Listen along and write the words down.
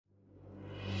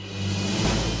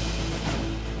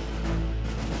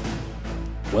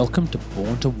Welcome to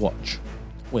Born to Watch,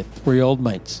 where three old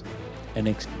mates, an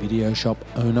ex-video shop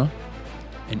owner,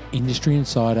 an industry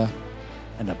insider,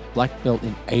 and a black belt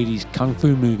in 80s kung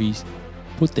fu movies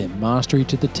put their mastery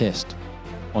to the test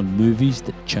on movies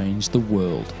that changed the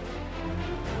world.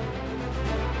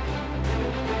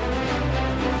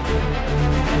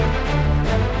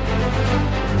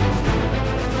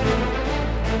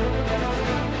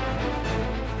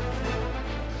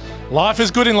 Life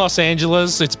is good in Los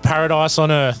Angeles. It's paradise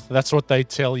on earth. That's what they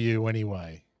tell you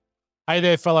anyway. Hey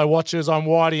there, fellow watchers. I'm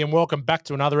Whitey, and welcome back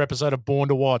to another episode of Born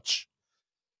to Watch.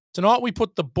 Tonight, we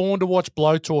put the Born to Watch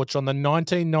blowtorch on the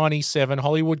 1997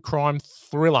 Hollywood crime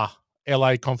thriller,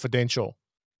 LA Confidential.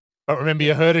 But remember,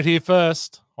 you heard it here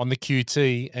first on the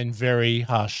QT and very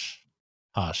hush,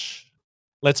 hush.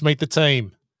 Let's meet the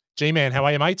team. G-Man, how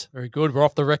are you, mate? Very good. We're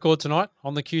off the record tonight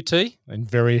on the QT. And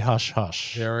very hush,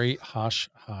 hush. Very hush,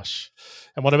 hush.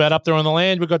 And what about up there on the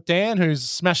land? We've got Dan, who's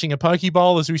smashing a poke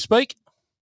bowl as we speak.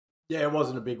 Yeah, it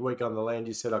wasn't a big week on the land.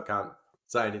 You said I can't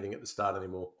say anything at the start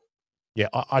anymore. Yeah,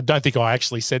 I don't think I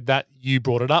actually said that. You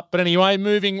brought it up. But anyway,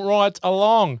 moving right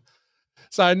along.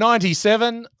 So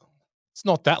 97, it's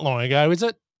not that long ago, is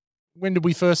it? When did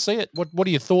we first see it? What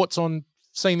are your thoughts on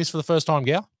seeing this for the first time,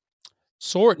 Gal?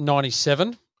 Saw it in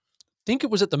 97. Think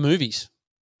it was at the movies,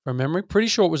 from memory. Pretty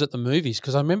sure it was at the movies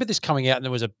because I remember this coming out and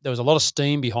there was a lot of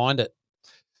steam behind it.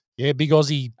 Yeah, big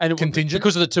Aussie And contingent.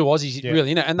 because of the two Aussies, Yeah.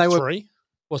 really, and they were three.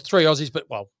 well, three Aussies, but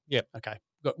yeah, okay.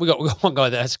 We got one guy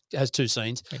that has two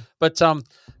scenes, Yeah. but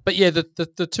yeah,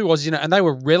 the two Aussies, and they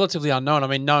were relatively unknown. I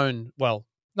mean, known well.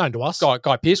 Known to us.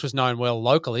 Guy Pearce was known well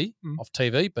locally off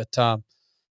TV,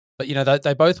 but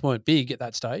they both weren't big at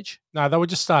that stage. No, they were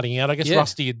just starting out. I guess Yeah.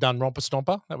 Rusty had done Romper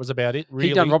Stomper. That was about it, really.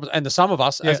 He'd done Robert and the Sum of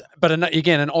Us, Yeah. but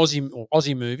again, an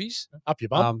Aussie movies. Up your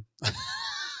bum.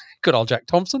 Good old Jack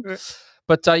Thompson. Yeah.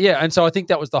 But and so I think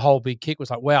that was the whole big kick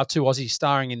was like, wow, two Aussies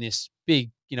starring in this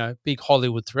big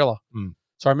Hollywood thriller. Mm.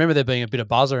 So I remember there being a bit of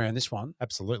buzz around this one.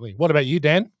 Absolutely. What about you,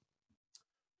 Dan?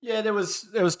 Yeah, there was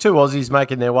two Aussies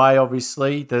making their way,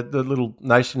 obviously, the little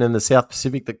nation in the South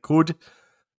Pacific that could,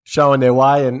 showing their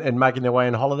way and making their way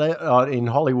in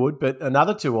Hollywood. But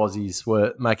another two Aussies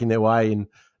were making their way in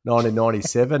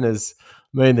 1997 as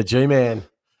me and the G-Man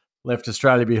left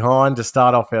Australia behind to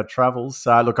start off our travels.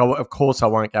 So, look, of course I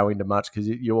won't go into much because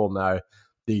you all know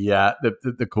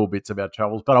the cool bits about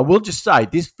travels. But I will just say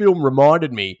this film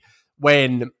reminded me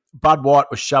when Bud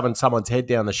White was shoving someone's head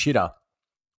down the shitter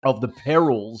of the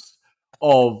perils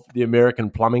of the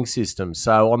American plumbing system.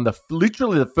 So on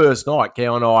literally the first night,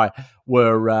 Gal and I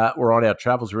were on our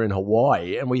travels. We were in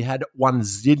Hawaii and we had 1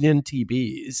 zillion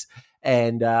beers.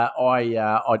 And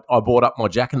I bought up my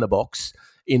Jack in the Box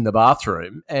in the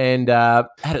bathroom and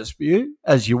had a spew,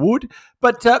 as you would.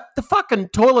 But the fucking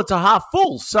toilets are half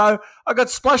full, so I got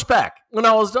splashback when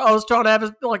I was trying to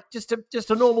have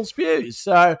just a normal spew.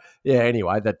 So yeah,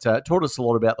 anyway, that taught us a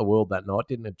lot about the world that night,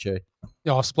 didn't it, G?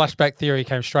 Oh, splashback theory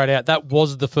came straight out. That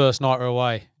was the first night we were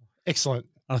away. Excellent.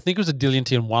 And I think it was a Dillion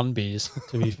and 1 beers,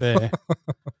 to be fair.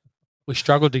 We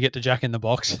struggled to get to Jack in the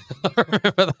Box. I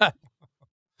remember that.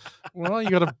 Well, you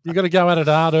got to go at it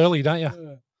hard early, don't you?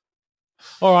 Yeah.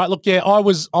 All right. Look, yeah, I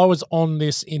was on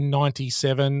this in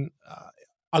 97.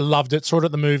 I loved it. Saw it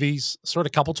at the movies. Saw it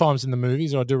a couple times in the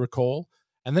movies, I do recall.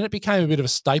 And then it became a bit of a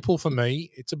staple for me.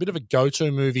 It's a bit of a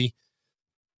go-to movie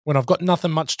when I've got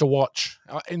nothing much to watch.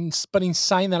 But in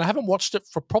saying that, I haven't watched it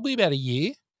for probably about a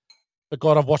year. But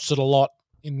God, I've watched it a lot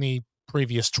in the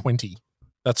previous 20.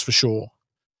 That's for sure.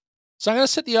 So I'm going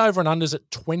to set the over and unders at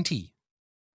 20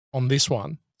 on this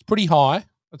one. It's pretty high.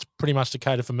 That's pretty much to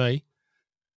cater for me.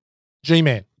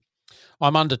 G-Man.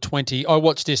 I'm under 20. I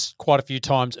watched this quite a few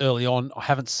times early on. I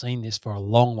haven't seen this for a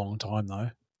long, long time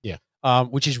though. Yeah.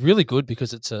 Which is really good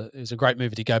because it's a great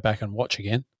movie to go back and watch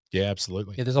again. Yeah,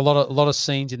 absolutely. Yeah, there's a lot of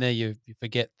scenes in there you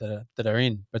forget that are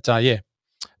in. But yeah.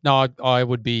 No,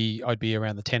 I'd be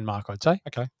around the 10 mark, I'd say.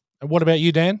 Okay. And what about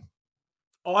you, Dan?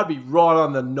 I'd be right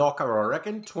on the knocker, I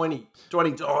reckon. 20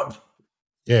 times.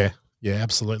 Yeah,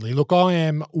 absolutely. Look, I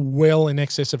am well in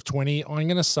excess of 20. I'm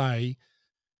going to say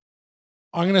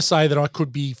that I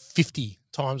could be 50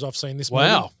 times I've seen this movie.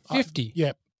 Wow, 50.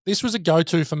 Yeah. This was a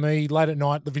go-to for me late at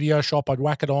night, the video shop. I'd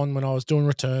whack it on when I was doing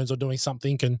returns or doing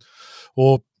something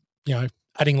or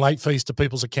adding late fees to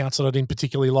people's accounts that I didn't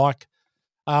particularly like.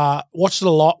 Watched it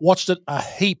a lot, watched it a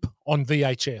heap on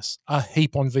VHS.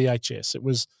 It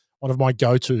was one of my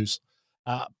go-tos.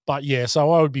 But yeah,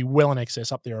 so I would be well in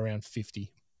excess, up there around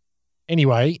 50.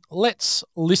 Anyway, let's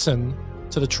listen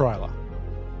to the trailer.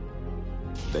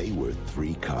 They were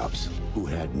three cops who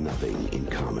had nothing in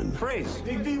common. Freeze.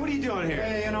 Big V, what are you doing here?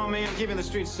 Hey, you know me, I'm keeping the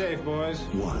streets safe, boys.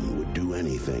 One would do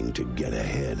anything to get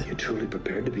ahead. You're truly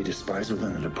prepared to be despised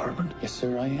within the department? Yes,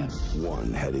 sir, I am.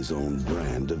 One had his own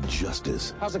brand of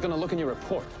justice. How's it gonna look in your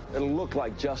report? It'll look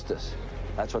like justice.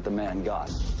 That's what the man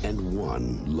got. And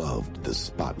one loved the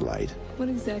spotlight. What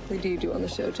exactly do you do on the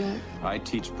show, Jack? I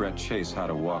teach Brett Chase how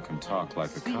to walk and talk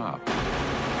like a cop.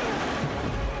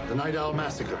 The Night Owl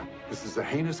Massacre. This is a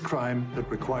heinous crime that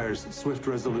requires swift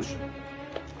resolution.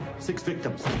 6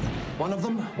 victims. One of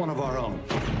them, one of our own.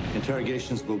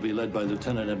 Interrogations will be led by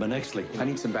Lieutenant Eben Exley. I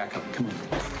need some backup. Come on.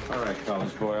 All right,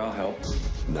 college boy, I'll help.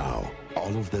 Now,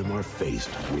 all of them are faced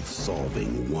with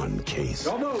solving one case.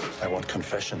 Don't move! I want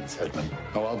confessions, Edmund.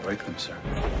 Oh, I'll break them, sir.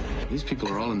 These people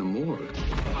are all in the morgue.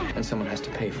 And someone has to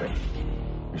pay for it.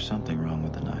 There's something wrong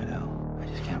with the Night Owl. I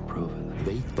just can't prove it.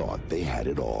 They thought they had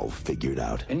it all figured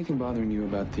out. Anything bothering you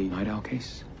about the Night Owl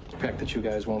case? The fact that you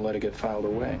guys won't let it get filed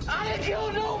away. I didn't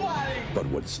kill nobody! But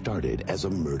what started as a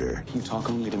murder You talk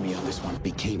only to me on this one.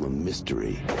 became a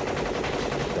mystery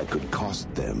that could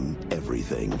cost them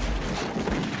everything.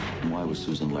 Why was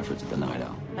Susan Lefferts at the Night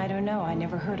Owl? I don't know. I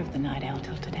never heard of the Night Owl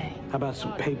till today. How about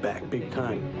some payback, big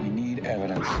time? We need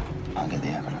evidence. I'll get the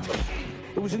evidence.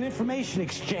 It was an information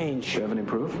exchange. Do you have any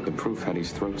proof? The proof had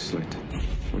his throat slit.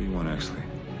 What do you want, Exley?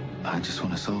 I just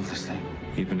want to solve this thing.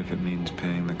 Even if it means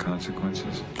paying the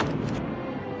consequences?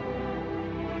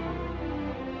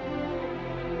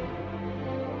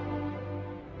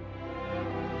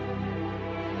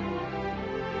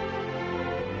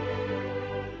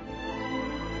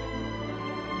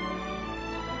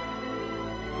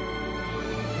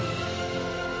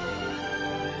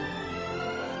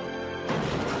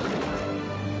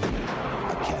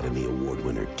 Academy Award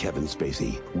winner Kevin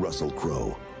Spacey, Russell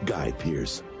Crowe, Guy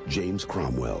Pearce, James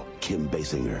Cromwell, Kim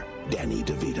Basinger, Danny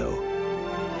DeVito.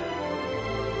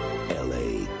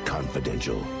 L.A.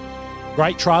 Confidential.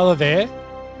 Great trailer there.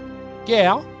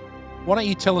 Gal, why don't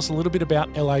you tell us a little bit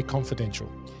about LA Confidential?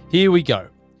 Here we go.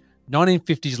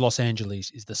 1950s Los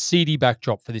Angeles is the seedy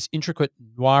backdrop for this intricate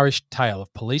noirish tale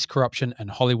of police corruption and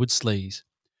Hollywood sleaze.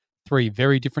 Three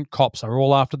very different cops are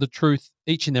all after the truth,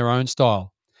 each in their own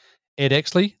style. Ed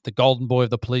Exley, the golden boy of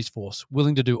the police force,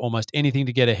 willing to do almost anything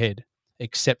to get ahead,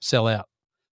 except sell out.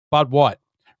 Bud White,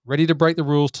 ready to break the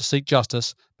rules to seek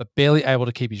justice, but barely able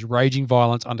to keep his raging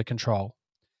violence under control.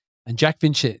 And Jack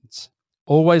Vincennes,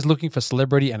 always looking for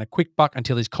celebrity and a quick buck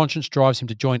until his conscience drives him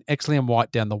to join Exley and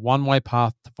White down the one-way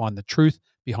path to find the truth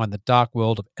behind the dark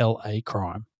world of LA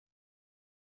crime.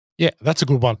 Yeah, that's a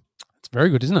good one. It's very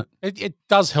good, isn't it? It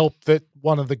does help that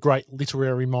one of the great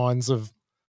literary minds of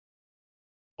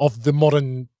the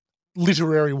modern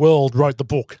literary world wrote the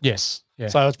book. Yes. Yeah.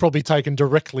 So it's probably taken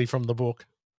directly from the book.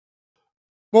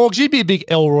 Morgs, you'd be a big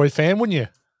Elroy fan, wouldn't you?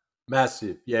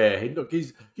 Massive, yeah. Look,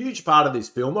 he's a huge part of this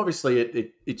film. Obviously,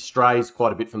 it strays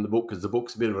quite a bit from the book because the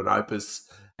book's a bit of an opus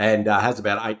and has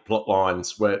about 8 plot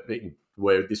lines, where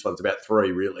this one's about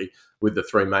 3, really, with the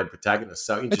 3 main protagonists.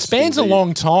 So it spans a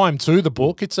long time too. The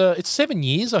book, it's 7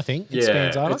 years, I think. It Yeah,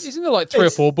 spans over. Isn't there like 3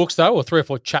 or 4 books though, or 3 or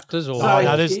 4 chapters, or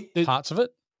there's parts of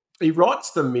it? He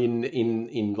writes them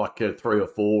in like a 3 or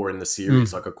 4 in the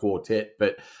series, like a quartet.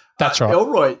 But That's right.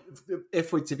 Elroy,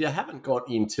 if you haven't got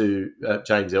into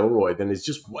James Elroy, then if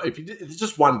it's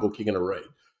just one book you're going to read,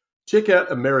 check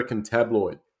out American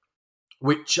Tabloid,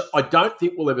 which I don't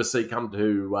think we'll ever see come to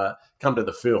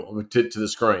the film, to the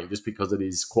screen, just because it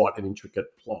is quite an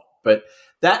intricate plot. But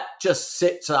that just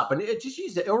sets up, and it just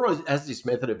uses Elroy has this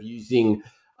method of using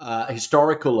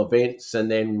historical events and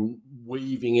then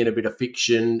weaving in a bit of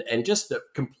fiction, and just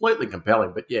completely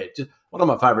compelling. But yeah, just one of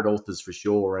my favourite authors for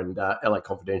sure, and LA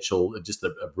Confidential, just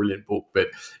a brilliant book. But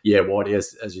yeah, Whitey,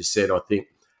 as you said, I think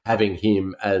having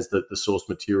him as the source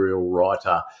material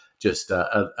writer just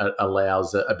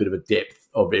allows a bit of a depth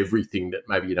of everything that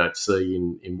maybe you don't see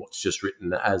in what's just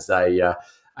written as a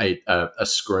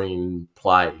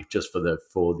screenplay just for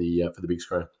the big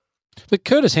screen. But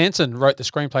Curtis Hanson wrote the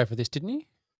screenplay for this, didn't he?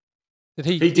 Did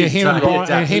he? He did. him and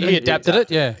Brian- He adapted it.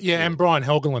 Yeah. Yeah, and Brian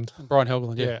Helgeland. Brian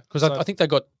Helgeland. Yeah. Yeah, Because so- I think they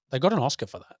got an Oscar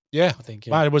for that. Yeah, I think.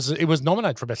 Yeah. Mate, it was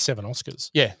nominated for about 7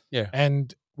 Oscars. Yeah. Yeah.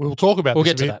 And we'll talk about We'll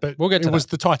this get to a bit, that. but We'll get to it was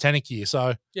that. the Titanic year,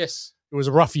 so Yes. it was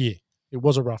a rough year. It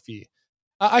was a rough year.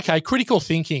 Okay, Critical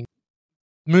Thinking.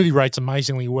 Movie rates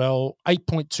amazingly well.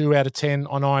 8.2 out of 10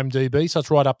 on IMDb, so it's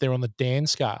right up there on the Dan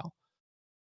scale.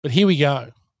 But here we go.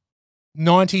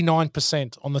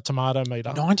 99% on the tomato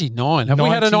meter. 99. Have we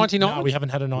had a 99? No, we haven't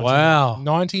had a 99. Wow.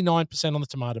 99% on the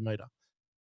tomato meter.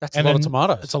 That's And a lot of then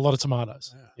tomatoes. It's a lot of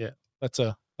tomatoes. Yeah. That's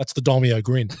the Dolmio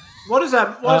grin. What does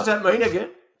that mean again?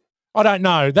 I don't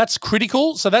know. That's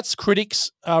critical. So that's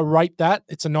critics rate that.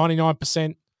 It's a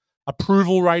 99%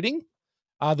 approval rating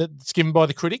that's given by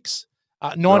the critics.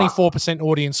 94%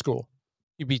 audience score.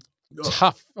 You'd be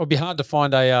tough. It would be hard to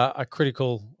find a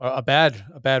critical, a bad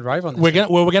rave on this. We're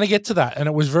going to get to that, and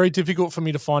it was very difficult for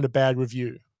me to find a bad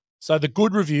review. So the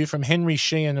good review from Henry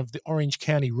Sheehan of the Orange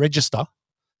County Register,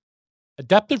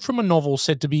 adapted from a novel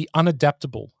said to be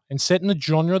unadaptable and set in a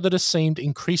genre that has seemed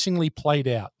increasingly played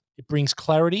out. It brings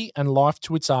clarity and life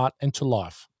to its art and to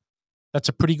life. That's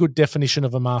a pretty good definition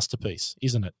of a masterpiece,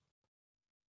 isn't it?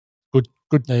 Good.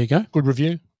 There you go. Good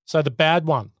review. So the bad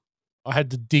one, I had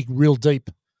to dig real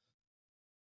deep.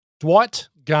 Dwight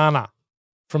Garner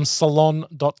from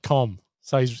Salon.com.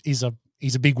 So he's a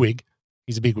bigwig.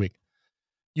 He's a bigwig.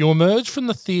 You emerge from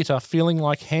the theatre feeling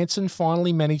like Hanson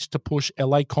finally managed to push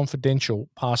LA Confidential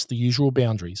past the usual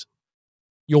boundaries.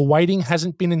 Your waiting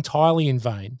hasn't been entirely in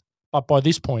vain, but by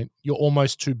this point, you're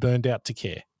almost too burned out to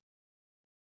care.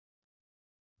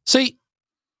 See,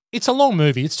 it's a long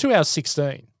movie. It's 2 hours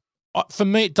 16. For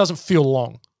me, it doesn't feel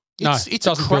long. It's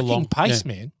a cracking pace,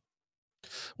 man.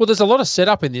 Well, there's a lot of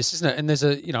setup in this, isn't it? And there's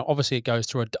obviously it goes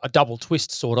through a double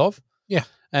twist, sort of. Yeah.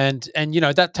 And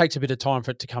that takes a bit of time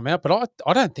for it to come out, but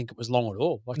I don't think it was long at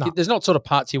all. There's not sort of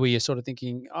parts here where you're sort of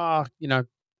thinking,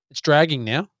 it's dragging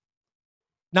now.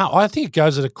 No, I think it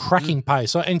goes at a cracking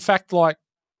pace. In fact, I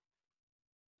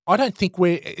don't think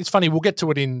it's funny, we'll get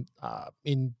to it in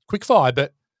Quickfire,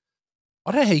 but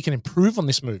I don't know how you can improve on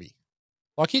this movie.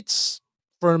 It's,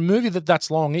 for a movie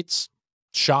that's long, it's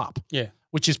sharp. Yeah.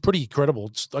 Which is pretty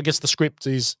incredible. I guess the script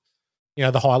is,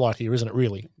 the highlight here, isn't it,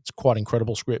 really? It's quite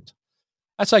incredible script.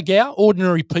 That's Gow,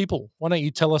 Ordinary People. Why don't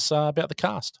you tell us about the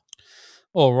cast?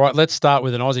 All right, let's start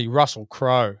with an Aussie, Russell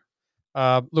Crowe.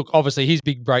 Look, obviously his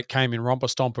big break came in Romper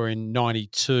Stomper in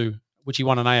 92, which he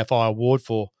won an AFI award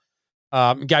for.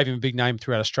 Gave him a big name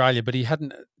throughout Australia, but he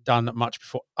hadn't done much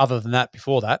before. Other than that,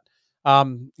 before that,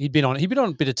 he'd been on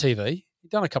a bit of TV. He'd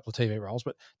done a couple of TV roles,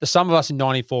 but The Sum of Us in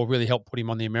 94 really helped put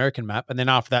him on the American map. And then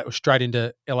after that, it was straight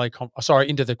into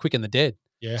into The Quick and the Dead.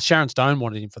 Yeah, Sharon Stone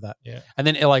wanted him for that. Yeah, and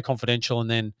then LA Confidential, and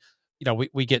then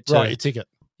we get to Your Ticket.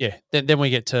 Yeah, then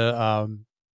we get to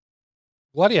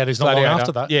Gladiator's not long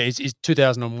after that. Yeah, it's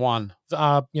 2001.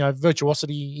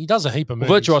 Virtuosity. He does a heap of movies.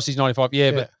 Virtuosity's 95.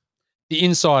 Yeah, but The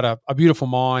Insider, A Beautiful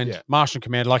Mind, Martian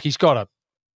Commander. He's got a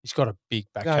big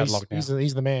back catalogue now.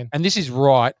 He's the man. And this is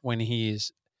right when he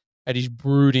is at his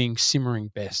brooding,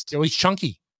 simmering best. Yeah, he's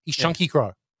chunky. He's chunky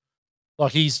Crow.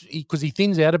 Because he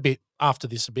thins out a bit after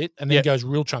this and then goes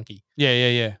real chunky.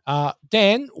 Yeah.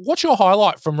 Dan, what's your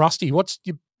highlight from Rusty? What's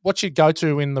your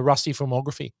go-to in the Rusty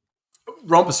filmography?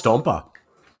 Romper Stomper.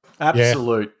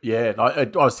 Absolute, yeah. I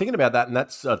was thinking about that, and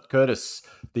that's Curtis,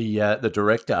 the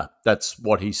director. That's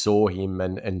what he saw him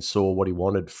and saw what he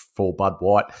wanted for Bud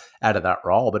White out of that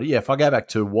role. But yeah, if I go back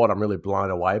to what I'm really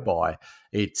blown away by,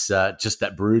 it's just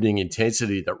that brooding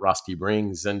intensity that Rusty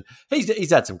brings, and he's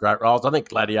had some great roles. I think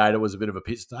Gladiator was a bit of a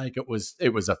piss take. It was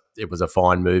a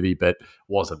fine movie, but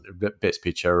wasn't best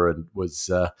picture, and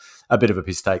was a bit of a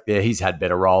piss take there. He's had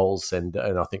better roles, and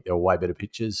I think there were way better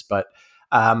pictures, but.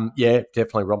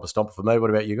 Definitely Romper Stomper for me. What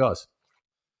about you guys?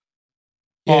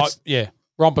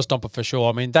 Romper Stomper for sure.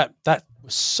 I mean, that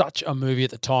was such a movie at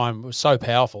the time. It was so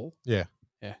powerful. Yeah.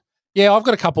 I've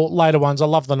got a couple later ones. I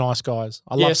love The Nice Guys.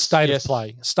 I love State of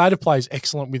Play. State of Play is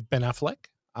excellent with Ben Affleck,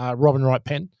 Robin Wright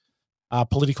Penn,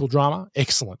 political drama,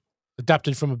 excellent.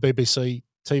 Adapted from a BBC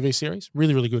TV series,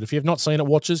 really, really good. If you have not seen it,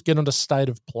 watchers, get onto State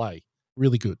of Play.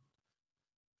 Really good.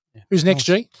 Yeah. Who's next,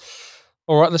 G?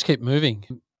 All right, let's keep moving.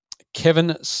 Kevin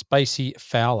Spacey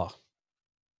Fowler.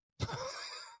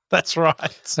 That's right.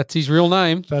 That's his real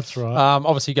name. That's right.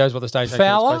 Obviously, he goes by the stage name.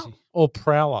 Fowler or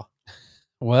Prowler?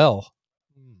 Well,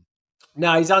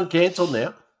 no, he's uncancelled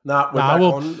now. No,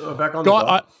 we're back on.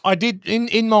 Guy, I did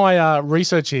in my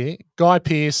research here. Guy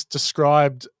Pearce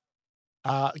described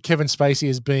Kevin Spacey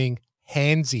as being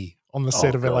handsy on the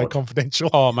set of LA Confidential.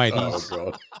 Oh, mate,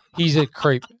 he's a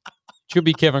creep. Should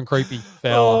be Kevin Creepy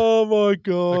Fowler. Oh my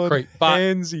God, creep. But,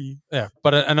 handsy. Yeah,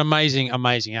 but an amazing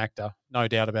actor, no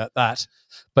doubt about that.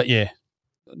 But yeah,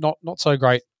 not so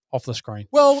great off the screen.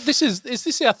 Well, is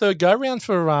this our third go round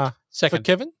for second for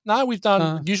Kevin? No, we've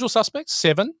done Usual Suspects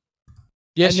 7.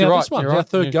 Yes, you're right. This one, you're right. Our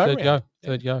third go round.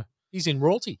 Third go. He's in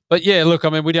royalty. But yeah, look, I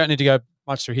mean, we don't need to go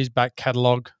much through his back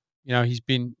catalogue. He's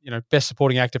been best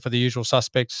supporting actor for The Usual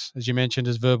Suspects, as you mentioned,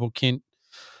 as Verbal Kint.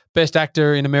 Best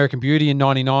actor in American Beauty in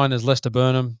 99 as Lester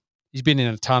Burnham. He's been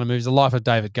in a ton of movies. The Life of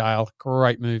David Gale,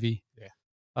 great movie.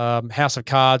 Yeah. House of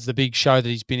Cards, the big show that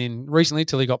he's been in recently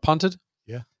till he got punted.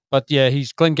 Yeah. But yeah,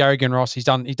 he's Glengarry Glen Ross. He's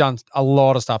done a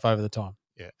lot of stuff over the time.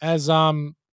 Yeah. As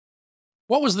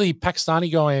What was the Pakistani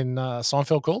guy in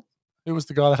Seinfeld called? Who was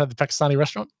the guy that had the Pakistani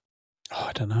restaurant? Oh,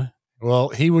 I don't know. Well,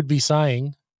 he would be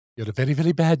saying, "You're a very,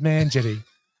 very bad man, Jetty.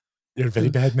 You're a very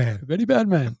bad man." Very bad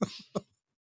man.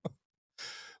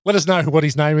 Let us know what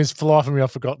his name is. For the life of me,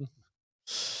 I've forgotten.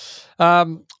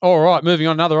 All right, moving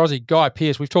on. Another Aussie, Guy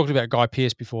Pearce. We've talked about Guy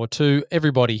Pearce before too.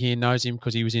 Everybody here knows him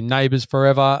because he was in Neighbours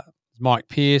forever. Mike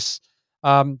Pearce.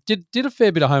 Did a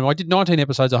fair bit of Home. I did 19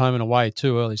 episodes of Home and Away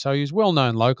too early, so he was well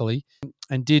known locally,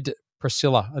 and did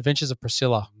Priscilla, Adventures of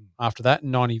Priscilla. After that,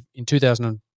 in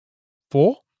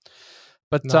 2004.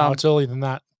 But No, it's earlier than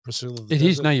that, Priscilla. It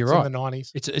is. No, you're right. In the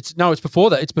 90s. It's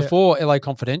before that. It's before LA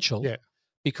Confidential. Yeah.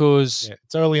 Because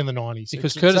it's early in the 90s.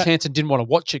 Because Curtis Hanson didn't want to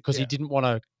watch it because he didn't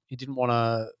want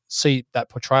to see that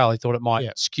portrayal. He thought it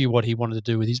might skew what he wanted to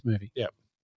do with his movie. Yeah.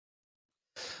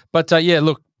 But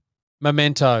look,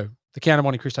 Memento, The Count of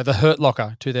Monte Cristo, The Hurt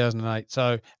Locker, 2008.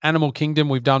 So Animal Kingdom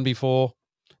we've done before,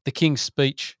 The King's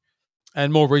Speech,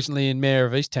 and more recently in Mayor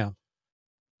of Easttown.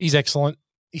 He's excellent.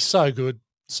 He's so good,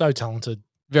 so talented.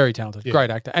 Very talented, great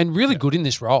actor, and really good in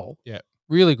this role. Yeah.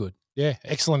 Really good. Yeah,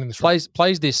 excellent in this role.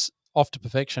 Plays this off to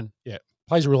perfection. Yeah.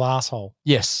 Plays a real asshole.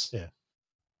 Yes. Yeah.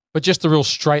 But just the real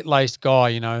straight-laced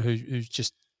guy, who's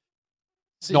just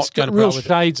not going to real put up with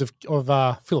shades of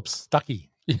Philip Stuckey.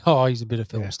 Oh, he's a bit of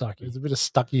Philip Stuckey. There's a bit of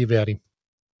Stuckey about him.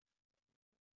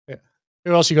 Yeah.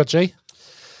 Who else you got, G?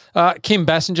 Kim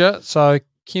Basinger. So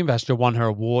Kim Basinger won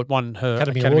her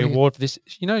Academy Award for this.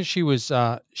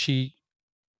 She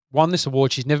won this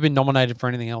award. She's never been nominated for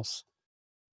anything else.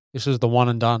 This was the one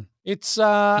and done. It's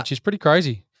which is pretty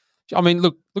crazy. I mean,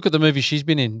 look at the movie she's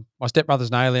been in. My Stepbrother's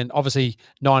an Alien. Obviously,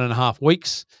 9.5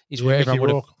 Weeks is where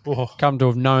everyone would have come to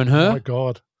have known her. Oh my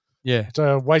God. Yeah.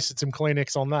 So wasted some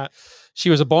Kleenex on that. She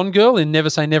was a Bond girl in Never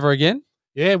Say Never Again.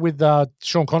 Yeah, with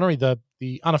Sean Connery,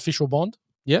 the unofficial Bond.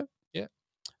 Yeah. Yeah.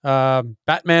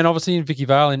 Batman, obviously, in Vicky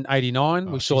Vale in 89.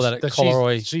 We saw that at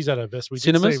Coleroy She's at her best.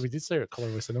 Cinemas. We did see her at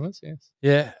Coleroy Cinemas, yes.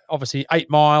 Yeah, obviously 8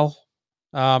 Mile.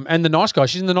 And The Nice Guys.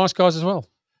 She's in The Nice Guys as well.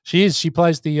 She is. She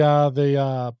plays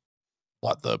the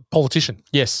politician.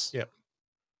 Yes. Yeah.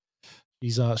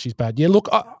 She's bad. Yeah, look,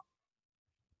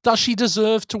 does she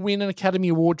deserve to win an Academy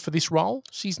Award for this role?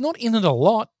 She's not in it a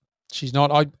lot. She's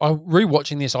not. I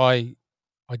rewatching this, I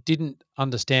didn't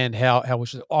understand how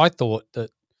I thought that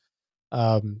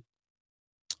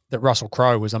that Russell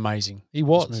Crowe was amazing. He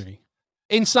was. In this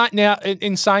movie.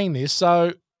 In saying this,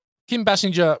 so Kim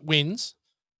Basinger wins.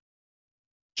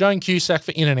 Joan Cusack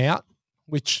for In and Out,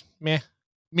 which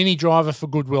Minnie Driver for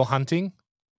Good Will Hunting.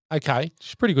 Okay.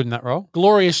 She's pretty good in that role.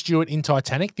 Gloria Stewart in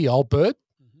Titanic, the old bird.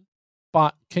 Mm-hmm.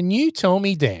 But can you tell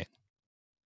me, Dan,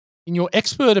 in your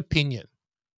expert opinion,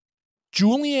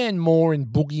 Julianne Moore in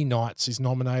Boogie Nights is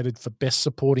nominated for Best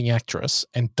Supporting Actress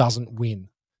and doesn't win?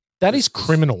 That is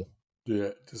criminal. Yeah,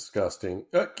 disgusting.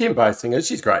 Kim Basinger,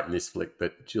 she's great in this flick,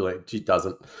 but she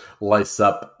doesn't lace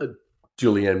up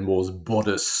Julianne Moore's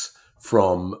bodice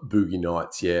from Boogie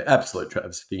Nights. Yeah, absolute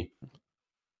travesty.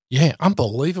 Yeah,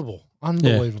 unbelievable.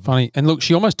 Unbelievable. Yeah, funny. And look,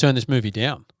 she almost turned this movie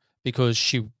down because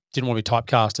she didn't want to be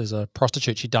typecast as a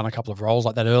prostitute. She'd done a couple of roles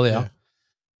like that earlier,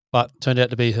 but turned out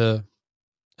to be her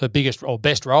biggest or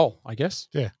best role, I guess.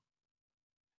 Yeah.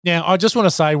 Now, I just want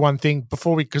to say one thing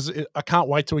before because I can't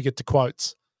wait till we get to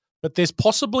quotes, but there's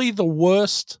possibly the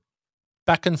worst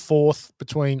back and forth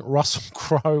between Russell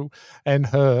Crowe and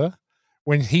her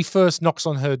when he first knocks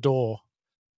on her door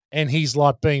and he's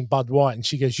like being Bud White and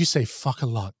she goes, "You say fuck a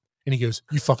lot." And he goes,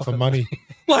 "You fuck for money."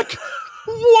 Like,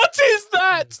 what is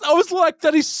that? I was like,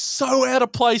 that is so out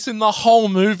of place in the whole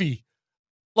movie.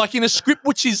 Like in a script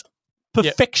which is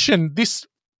perfection, this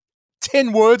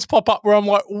 10 words pop up where I'm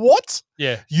like, what?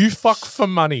 Yeah. You fuck for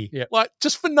money. Yeah. Like,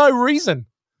 just for no reason.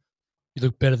 You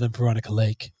look better than Veronica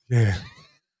Lake. Yeah.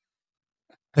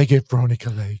 They get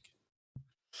Veronica Lake.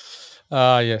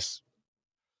 Yes.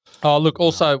 Oh, look,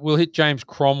 also, we'll hit James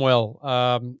Cromwell.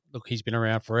 Look, he's been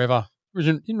around forever.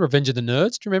 In Revenge of the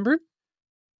Nerds, do you remember him?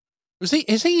 Is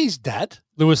he his dad?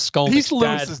 Lewis Skolnick's He's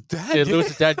Lewis's dad. Yeah,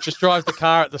 Lewis's dad just drives the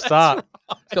car at the start.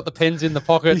 He's got the pens in the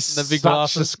pocket He's and the big such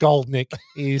glasses. a Skolnick.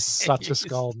 He's such a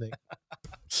Skolnick.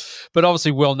 But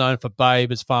obviously well known for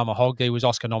Babe as Farmer Hog. He was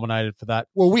Oscar nominated for that.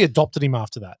 Well, we adopted him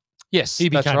after that. Yes, he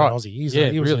became that's right. an Aussie. He was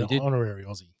really an did. honorary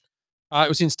Aussie. It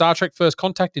was in Star Trek First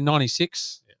Contact in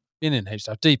 96. Been in heaps of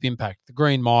stuff. Deep Impact, The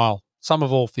Green Mile, Sum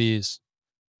of All Fears,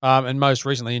 and most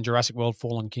recently in Jurassic World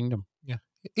Fallen Kingdom. Yeah.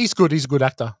 He's good. He's a good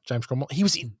actor, James Cromwell. He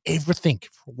was in everything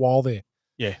for a while there.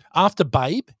 Yeah. After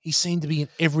Babe, he seemed to be in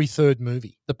every third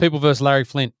movie. The People vs. Larry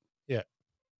Flint. Yeah.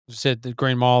 Said The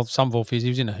Green Mile, Sum of All Fears. He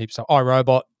was in a heap of stuff.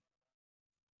 iRobot.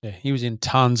 Yeah, he was in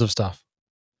tons of stuff.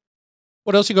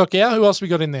 What else you got, Gow? Who else we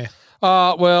got in there?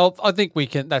 Well, I think we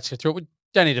can. That's through it.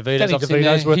 Danny DeVito's Danny obviously in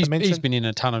DeVito's there. worth a He's mention. been in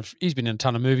a ton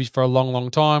of movies for a long,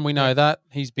 long time. We know that.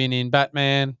 He's been in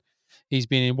Batman. He's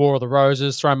been in War of the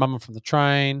Roses. Throw Mama from the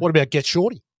Train. What about Get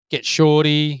Shorty? Get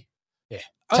Shorty. Yeah.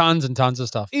 Tons and tons of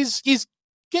stuff. Is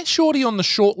Get Shorty on the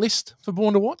short list for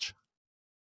Born to Watch?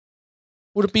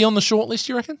 Would it be on the short list,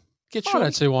 you reckon? Get I Shorty?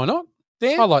 don't see why not.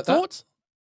 Dan, I like that. thoughts?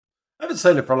 I haven't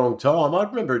seen it for a long time. I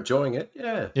remember enjoying it.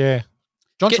 Yeah. Yeah.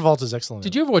 John Travolta's excellent.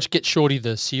 Did you ever watch Get Shorty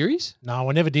the series? No,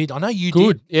 I never did. I know you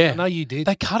Good, did. yeah. I know you did.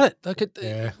 They cut it.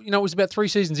 Yeah. You know, it was about 3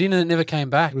 seasons in and it never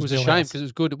came back. It was a Bill shame House. because it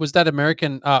was good. It was that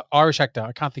American Irish actor.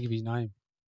 I can't think of his name.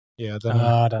 Yeah, I don't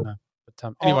know. I don't know.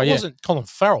 But, anyway, it yeah. wasn't Colin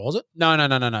Farrell, was it? No. No.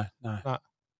 No, I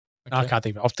Okay. can't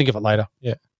think of it. I'll think of it later.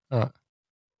 Yeah. All right.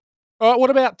 All right. What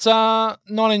about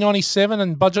 1997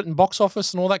 and budget and box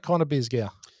office and all that kind of biz, Gow?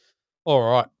 All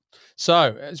right.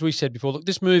 So, as we said before, look,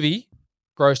 this movie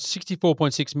grossed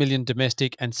 64.6 million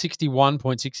domestic and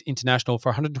 61.6 international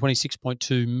for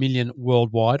 126.2 million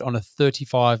worldwide on a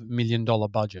 $35 million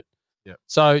budget. Yep.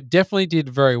 So, definitely did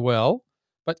very well,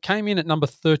 but came in at number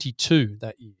 32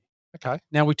 that year. Okay.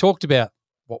 Now, we talked about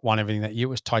what won everything that year. It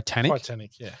was Titanic.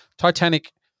 Titanic, yeah.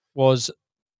 Titanic was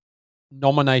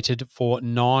nominated for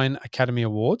 9 Academy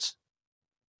Awards.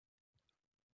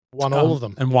 Won all of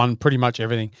them. And won pretty much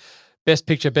everything. Best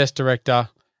Picture, Best Director.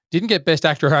 Didn't get Best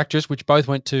Actor or Actress, which both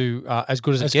went to As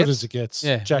Good as It Gets. As Good as It Gets.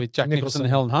 Yeah, with Jack Nicholson and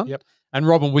Helen Hunt. Yep. And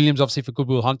Robin Williams, obviously, for Good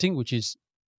Will Hunting, which is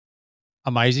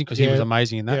amazing because he was Yeah.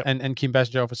 amazing in that. Yep. And Kim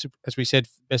Basinger, for, as we said,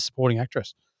 Best Supporting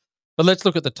Actress. But let's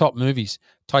look at the top movies.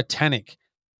 Titanic,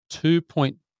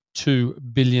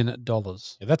 $2.2 billion.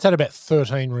 Yeah, that's had about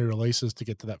 13 re-releases to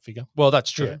get to that figure. Well,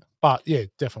 that's true. Yeah. But yeah,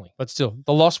 definitely. But still,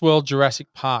 The Lost World, Jurassic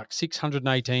Park,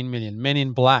 618 million. Men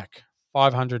in Black,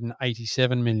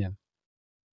 587 million.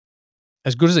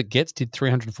 As Good as It Gets did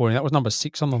 340. That was number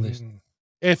 6 on the list.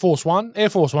 Air Force One. Air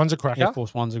Force One's a cracker. Air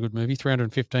Force One's a good movie,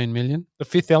 315 million. The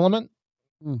Fifth Element.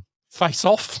 Face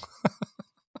Off.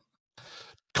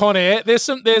 Con Air. There's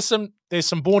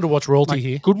some Born to Watch royalty Mate,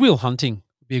 here. Good Will Hunting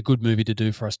would be a good movie to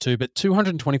do for us too. But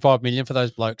 225 million for those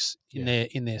blokes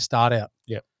in their start out.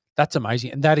 Yep. That's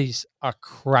amazing. And that is a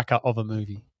cracker of a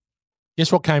movie.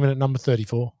 Guess what came in at number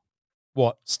 34?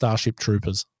 What? Starship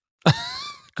Troopers.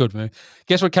 Good movie.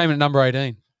 Guess what came in at number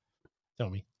 18? Tell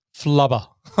me. Flubber.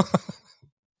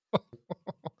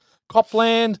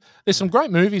 Copland. There's some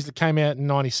great movies that came out in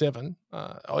 97,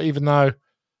 even though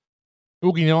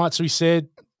Boogie Nights, we said,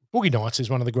 Boogie Nights is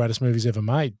one of the greatest movies ever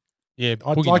made. Yeah.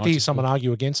 I'd Boogie like to Nights hear is someone good.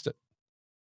 argue against it.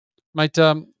 Mate,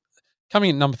 coming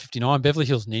in at number 59, Beverly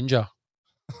Hills Ninja.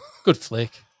 Good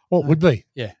flick. What would be?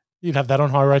 Yeah. You'd have that on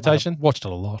high rotation. Watched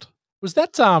it a lot. Was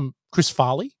that Chris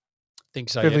Farley? Think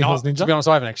so. Beverly yeah. Hills No, Ninja? to be honest,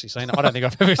 I haven't actually seen it. I don't think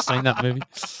I've ever seen that movie.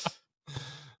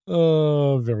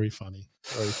 Oh, very funny.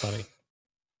 Very funny.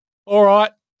 All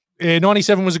right. Yeah,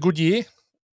 97 was a good year.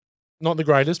 Not the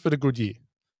greatest, but a good year.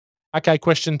 Okay,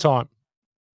 question time.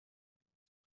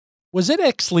 Was it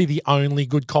actually the only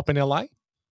good cop in LA? It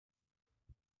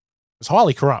was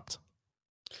highly corrupt.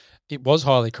 It was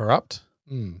highly corrupt.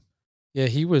 Mm. Yeah,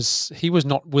 he was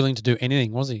not willing to do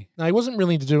anything, was he? No, he wasn't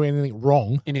willing to do anything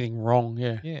wrong. Anything wrong,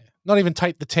 yeah. Yeah. Not even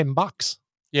take the $10.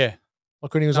 Yeah.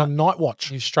 Like when he was on Night Watch.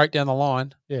 He was straight down the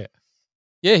line. Yeah.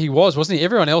 Yeah, he was, wasn't he?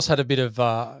 Everyone else had a bit of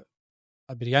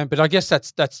game, but I guess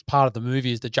that's part of the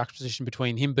movie is the juxtaposition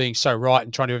between him being so right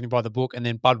and trying to do everything by the book, and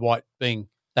then Bud White being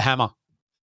the hammer,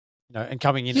 and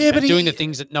coming in and doing the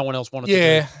things that no one else wanted to do.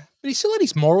 Yeah, but he still had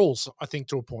his morals, I think,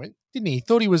 to a point, didn't he? He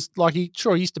thought he was like he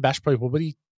used to bash people, but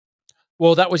he.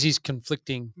 Well, that was his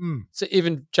conflicting. Mm. So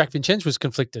even Jack Vincenzo was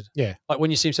conflicted. Yeah, like when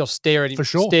you see himself stare at him, For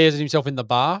sure. stares at himself in the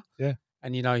bar. Yeah,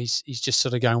 and he's just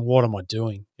sort of going, "What am I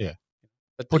doing?" Yeah,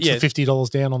 but puts yeah, the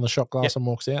 $50 down on the shot glass Yep. and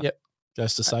walks out. Yep.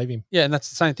 Goes to save him. Yeah, and that's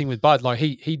the same thing with Bud. Like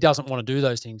he doesn't want to do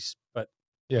those things, but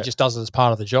Yeah. he just does it as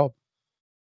part of the job.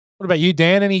 What about you,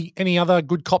 Dan? Any other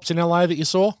good cops in LA that you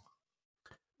saw?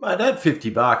 Mate, that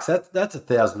 $50, that's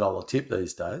 $1,000 tip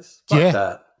these days. Fuck Yeah.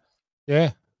 that.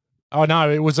 Yeah. Oh no,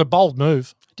 it was a bold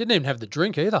move. Didn't even have the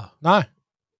drink either. No.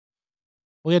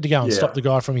 We had to go and Yeah. stop the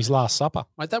guy from his last supper.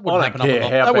 Mate, that I wouldn't don't happen. care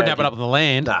how That wouldn't bad happen you- up in the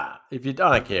land. Nah, if you I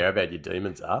don't care how bad your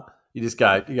demons are, you just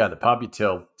go to the pub, you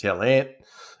tell Ant,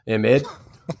 Ed,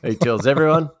 he tells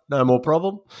everyone, no more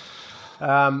problem.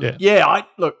 I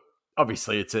look,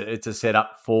 obviously it's a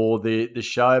setup for the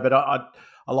show, but I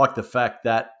like the fact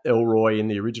that Elroy in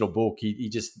the original book, he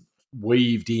just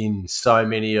weaved in so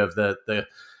many of the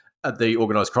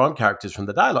organised crime characters from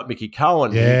the day, like Mickey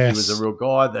Cohen. Yes. He was a real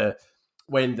guy.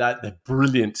 The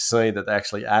brilliant scene that they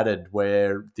actually added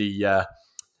where the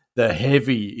the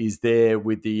heavy is there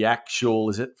with the actual.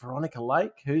 Is it Veronica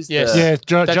Lake? Who's Yes. the, Yeah,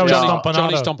 Johnny Johnny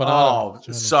Stompanato. Stompanato.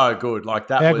 Oh, so good! Like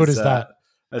that. How was, good is that?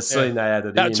 A scene they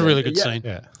added. That's in. a really good Yeah, scene.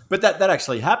 Yeah. But that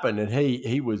actually happened, and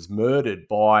he was murdered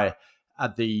by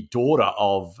the daughter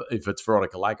of, if it's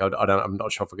Veronica Lake, I'm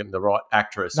not sure if we're getting the right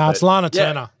actress. No, it's Lana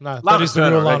Turner. No, that is the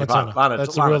real Lana Turner.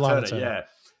 That's the real Lana Turner. Yeah.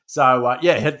 So,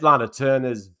 Lana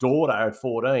Turner's daughter at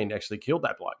 14 actually killed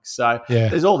that bloke. So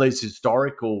there's all these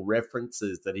historical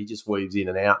references that he just weaves in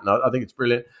and out, and I think it's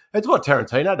brilliant. It's what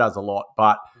Tarantino does a lot,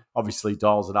 but obviously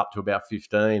dials it up to about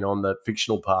 15 on the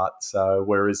fictional part. So,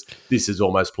 whereas this is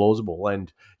almost plausible.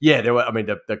 And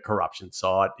the corruption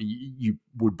side, you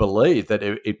would believe that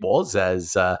it was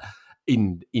as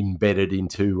embedded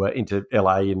into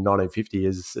LA in 1950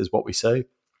 as what we see.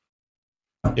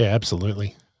 Yeah,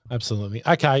 absolutely. Absolutely.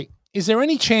 Okay. Is there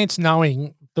any chance,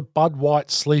 knowing that Bud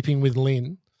White's sleeping with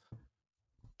Lynn,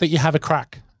 that you have a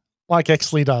crack like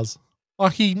Exley does?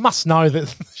 Like, he must know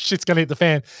that shit's going to hit the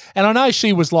fan. And I know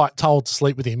she was like told to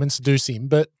sleep with him and seduce him,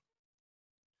 but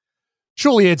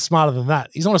surely Ed's smarter than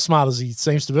that. He's not as smart as he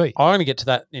seems to be. I'm going to get to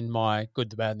that in my Good,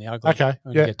 the Bad, and the Ugly. Okay.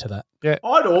 I'm going to get to that. Yeah.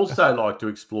 I'd also like to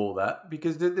explore that,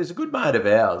 because there's a good mate of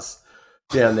ours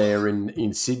down there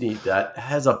in Sydney that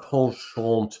has a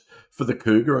penchant for the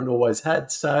cougar and always had.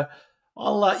 So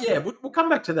we'll come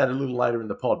back to that a little later in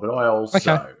the pod. But I also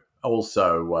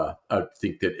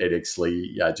think that Ed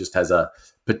Exley just has a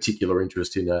particular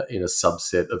interest in a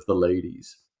subset of the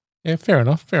ladies. Yeah, fair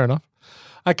enough.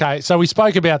 Okay, so we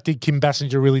spoke about, did Kim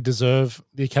Basinger really deserve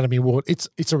the Academy Award?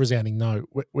 It's a resounding no.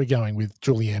 We're going with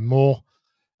Julianne Moore.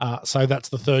 So that's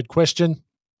the third question.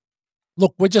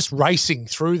 Look, we're just racing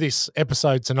through this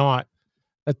episode tonight.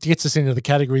 That gets us into the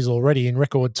categories already in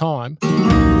record time.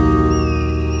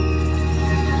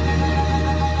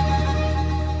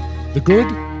 The good,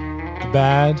 the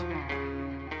bad,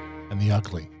 and the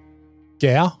ugly.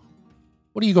 Gow,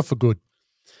 what do you got for good?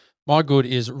 My good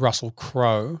is Russell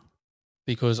Crowe,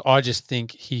 because I just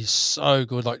think he's so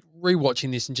good. Like,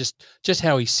 rewatching this and just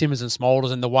how he simmers and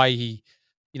smolders, and the way he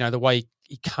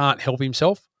can't help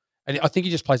himself. And I think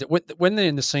he just plays it. When they're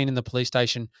in the scene in the police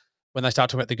station, when they start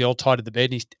talking about the girl tied to the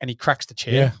bed and he cracks the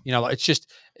chair, it's just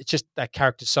that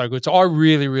character's so good. So I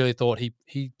really, really thought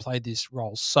he played this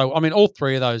role. So, I mean, all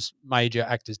three of those major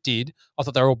actors did. I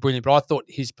thought they were all brilliant, but I thought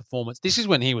his performance, this is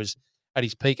when he was at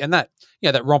his peak. And that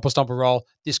romper stomper role,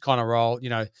 this kind of role,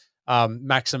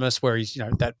 Maximus, where he's,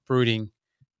 that brooding,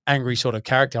 angry sort of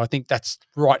character, I think that's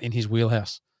right in his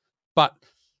wheelhouse. But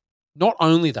not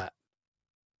only that,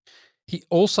 he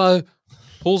also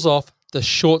pulls off the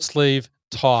short sleeve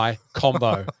tie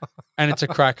combo, and it's a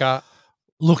cracker.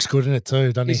 Looks good in it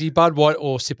too, doesn't he? Is he Bud White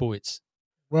or Sipowicz?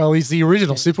 Well, he's the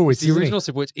original Sipowicz, the original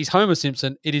Sipowicz. He's Homer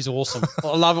Simpson. It is awesome.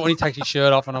 I love it when he takes his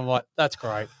shirt off, and I'm like, that's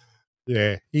great.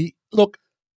 Yeah.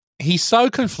 He's so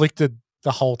conflicted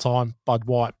the whole time, Bud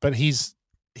White, but his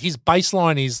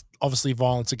baseline is obviously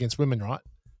violence against women, right?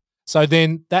 So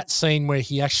then that scene where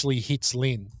he actually hits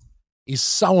Lynn is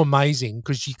so amazing,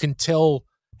 because you can tell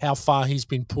how far he's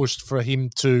been pushed for him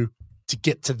to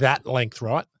get to that length,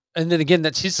 right? And then again,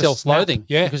 that's his self-loathing,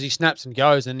 yeah, because he snaps and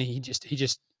goes, and he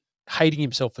just hating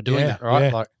himself for doing that, right?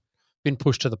 Yeah. Like, been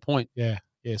pushed to the point. Yeah,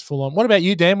 it's full on. What about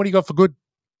you, Dan? What do you got for good?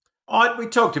 We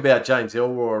talked about James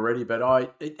Ellroy already,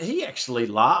 but he actually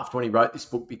laughed when he wrote this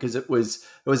book, because it was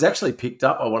actually picked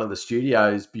up by one of the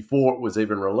studios before it was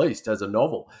even released as a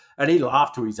novel, and he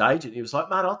laughed to his agent. He was like,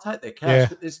 "Mate, I'll take their cash,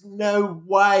 but there's no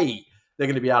way they're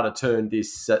going to be able to turn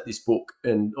this book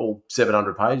and all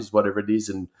 700 pages, whatever it is,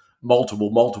 and multiple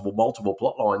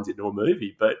plot lines into a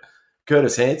movie." But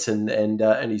Curtis Hanson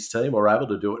and his team were able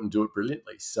to do it and do it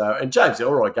brilliantly. So, and James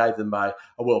Ellroy gave them a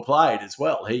well played as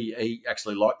well. He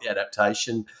actually liked the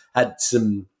adaptation, had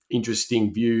some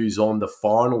interesting views on the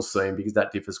final scene, because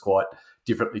that differs quite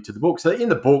differently to the book. So in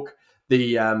the book,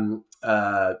 the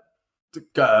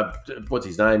what's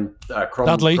his name?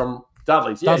 Dudley.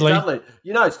 Dudley's, yeah, Dudley.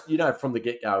 You know from the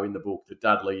get-go in the book that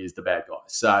Dudley is the bad guy.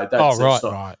 So that's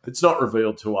it's not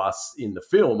revealed to us in the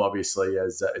film, obviously,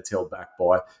 as it's held back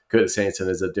by Curtis Hanson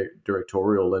as a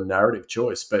directorial and narrative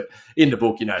choice. But in the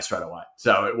book, you know straight away.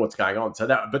 So what's going on?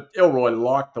 But Ellroy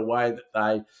liked the way that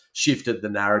they shifted the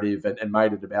narrative and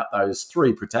made it about those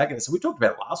three protagonists. And we talked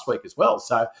about it last week as well.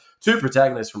 So two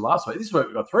protagonists from last week. This week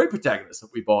we've got three protagonists that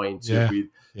we buy into with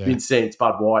Vincennes,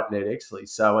 Bud White, and Ed Exley.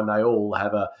 So, and they all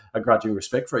have a grudging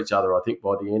respect for each other, I think,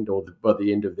 by the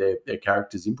end of their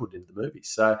characters' input into the movie.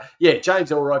 So, yeah,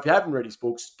 James Ellroy, if you haven't read his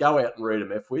books, go out and read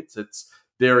them, F-Wits. It's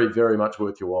very, very much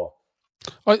worth your while.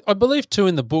 I believe, too,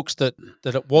 in the books that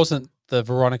it wasn't the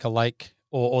Veronica Lake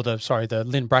or the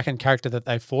Lynn Bracken character that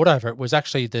they fought over, it was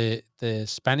actually the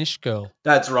Spanish girl.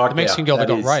 That's right. The Mexican girl that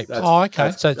got raped. Oh,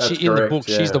 okay. So that's in the correct, book,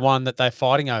 she's the one that they're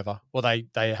fighting over. Well,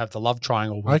 they have the love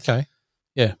triangle with. Okay.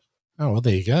 Yeah. Oh, well,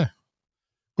 there you go.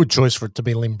 Good choice for it to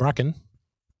be Lynn Bracken.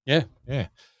 Yeah. Yeah.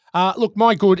 Look,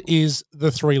 my good is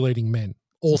the three leading men,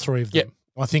 all three of them. Yep.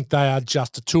 I think they are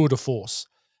just a tour de force.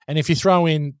 And if you throw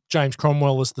in James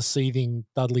Cromwell as the seething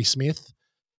Dudley Smith,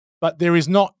 but there is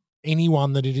not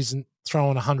anyone that it isn't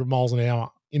throwing 100 miles an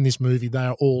hour in this movie. They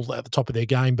are all at the top of their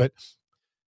game. But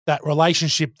that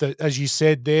relationship that, as you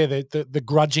said there, the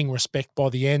grudging respect by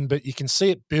the end, but you can see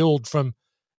it build from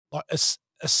like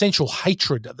essential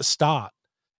hatred at the start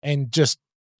and just,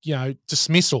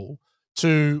 dismissal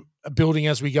to a building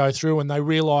as we go through. And they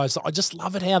realize, I just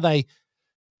love it how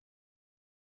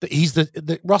he's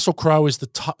the Russell Crowe is the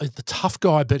tough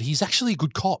guy, but he's actually a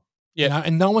good cop. Yeah.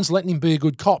 And no one's letting him be a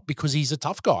good cop because he's a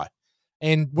tough guy.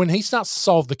 And when he starts to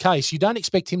solve the case, you don't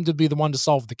expect him to be the one to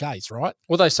solve the case, right?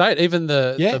 Well, they say it. Even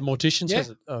the mortician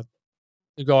says it.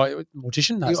 The guy,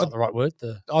 mortician? That's not the right word.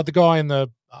 The guy in the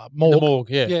morgue. In the morgue,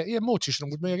 yeah. Yeah, mortician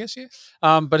would be, I guess, yeah.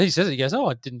 But he says it. He goes,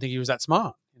 I didn't think he was that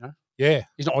smart, Yeah.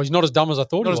 He's not as dumb as I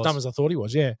thought he was. Not as dumb as I thought he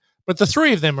was, yeah. But the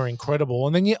three of them are incredible.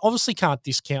 And then you obviously can't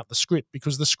discount the script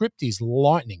because the script is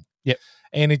lightning. Yep.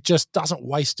 And it just doesn't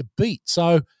waste a beat.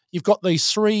 So you've got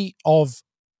these three of,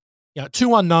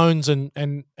 two unknowns and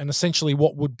essentially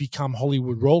what would become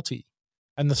Hollywood royalty.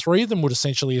 And the three of them would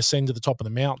essentially ascend to the top of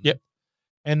the mountain. Yep.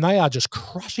 And they are just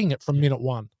crushing it from minute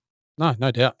one. No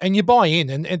doubt. And you buy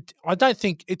in. And I don't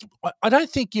think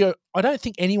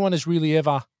anyone has really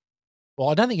ever,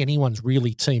 I don't think anyone's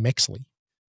really Team Exley.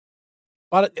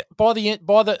 But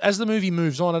as the movie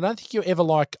moves on, I don't think you're ever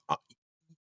like,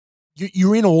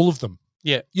 you're in all of them.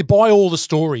 Yeah. You buy all the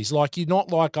stories. Like, you're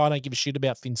not like, I don't give a shit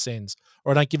about Vincennes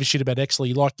or I don't give a shit about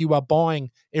Exley. Like, you are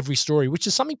buying every story, which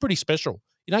is something pretty special.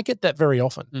 You don't get that very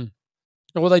often. Mm.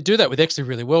 Well, they do that with Exley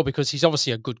really well because he's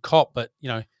obviously a good cop, but,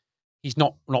 he's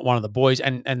not one of the boys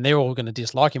and they're all going to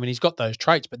dislike him and he's got those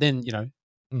traits. But then,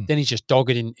 then he's just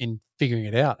dogged in figuring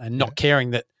it out and not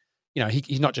caring that,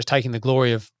 he's not just taking the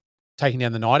glory of taking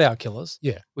down the Night Owl killers,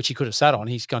 which he could have sat on.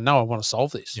 He's gone, no, I want to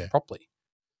solve this properly.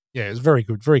 Yeah, it's very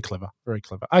good. Very clever. Very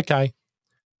clever. Okay.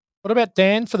 What about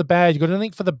Dan for the bad? You got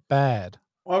anything for the bad?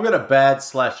 I've got a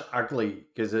bad/ugly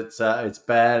because it's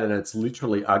bad and it's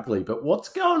literally ugly. But what's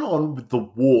going on with the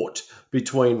wart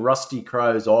between Rusty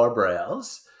Crowe's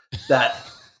eyebrows that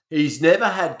he's never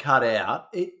had cut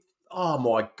out? Oh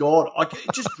my God.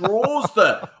 It just draws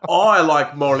the eye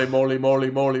like Molly.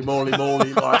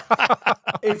 Like,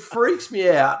 it freaks me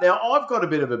out. Now, I've got a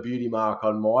bit of a beauty mark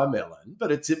on my melon,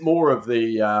 but it's more of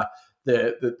the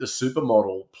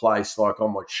supermodel place like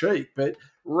on my cheek. But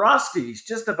Rusty's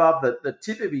just above the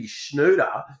tip of his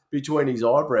schnooter between his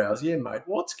eyebrows. Yeah, mate,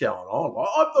 what's going on?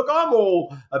 I'm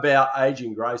all about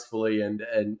aging gracefully and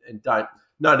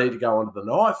no need to go under the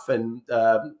knife. And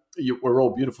we're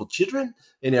all beautiful children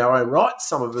in our own right,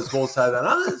 some of us more so than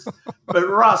others. But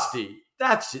Rusty,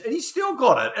 he's still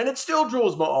got it, and it still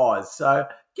draws my eyes. So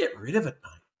get rid of it,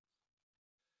 mate.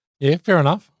 Yeah, fair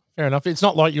enough. Fair enough. It's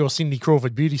not like your Cindy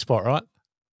Crawford beauty spot, right?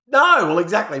 No, well,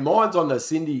 exactly. Mine's on the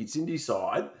Cindy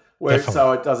side,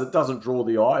 so it doesn't draw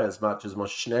the eye as much as my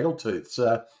snaggletooth.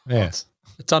 So yeah,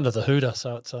 it's under the hooter,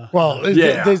 so it's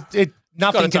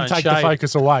nothing can take the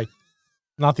focus away.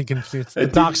 Nothing can. It's the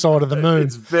dark side of the moon.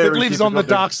 It lives on the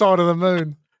dark side of the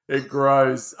moon. It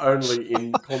grows only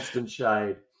in constant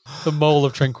shade. The mole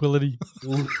of tranquility.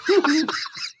 Anyway,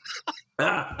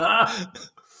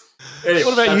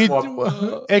 what about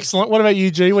you? Excellent. What about you,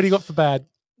 G? What do you got for bad?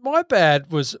 My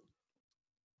bad was,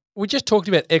 we just talked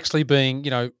about Exley being,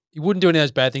 he wouldn't do any of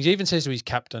those bad things. He even says to his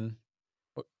captain,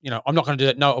 I'm not going to do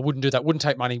that. No, I wouldn't do that. Wouldn't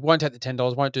take money. Won't take the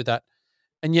 $10. Won't do that.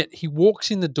 And yet he walks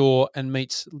in the door and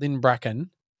meets Lynn Bracken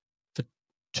for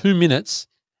 2 minutes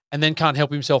and then can't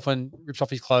help himself and rips off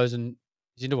his clothes and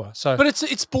is into her. So, but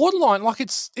it's borderline, like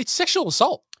it's sexual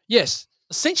assault. Yes.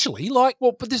 Essentially, like,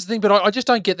 well, but this is the thing, but I just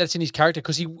don't get that's in his character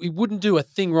because he wouldn't do a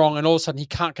thing wrong and all of a sudden he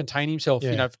can't contain himself.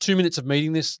 For 2 minutes of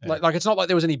meeting this. Yeah. Like it's not like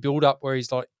there was any build up where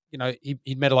he's like,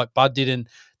 he'd met her like Bud did and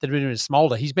there'd been a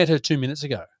smolder. He's met her 2 minutes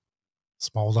ago.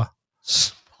 Smolder.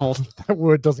 That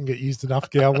word doesn't get used enough,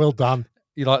 Gal. Well done.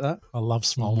 You like that? I love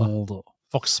Smolder.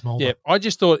 Fox Smolder. Yeah, I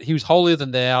just thought he was holier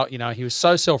than thou. He was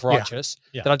so self-righteous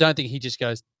that I don't think he just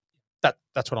goes,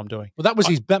 that's what I'm doing. Well, that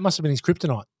must have been his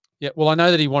kryptonite. Yeah, well, I know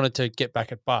that he wanted to get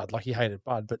back at Bud, like he hated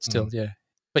Bud, but still, yeah.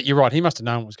 But you're right, he must have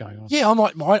known what was going on. Yeah, I'm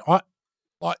like,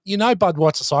 Bud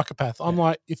White's a psychopath. I'm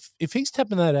like, if he's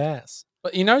tapping that ass,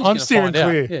 but he knows he's I'm going to steering find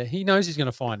clear. out. Yeah, he knows he's going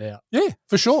to find out. Yeah,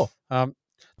 for sure.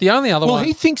 The only other one,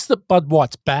 he thinks that Bud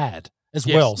White's bad, as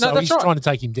Yes. well. No, So that's he's right. trying to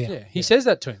take him down. Yeah, he says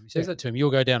that to him. He says that to him.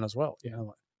 You'll go down as well. You know,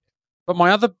 like. But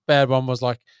my other bad one was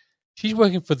like, she's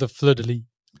working for the fleur-de-lis.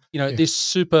 You know, this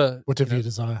super Whatever you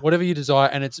desire. whatever you desire,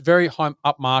 and it's very high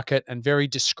upmarket and very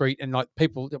discreet, and like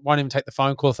people that won't even take the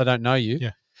phone call if they don't know you.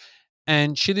 Yeah.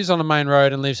 And she lives on a main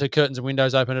road and leaves her curtains and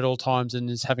windows open at all times, and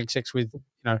is having sex with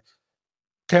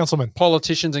Councilman.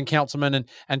 politicians and councilmen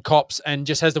and cops, and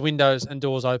just has the windows and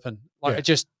doors open. Like it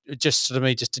just to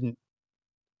me just didn't.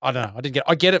 I don't know.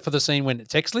 I get it for the scene when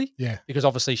it's Exley. Yeah. Because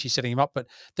obviously she's setting him up, but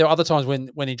there are other times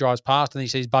when he drives past and he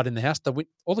sees Bud in the house,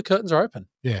 all the curtains are open.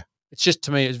 Yeah. It's just,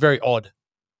 to me, it's very odd.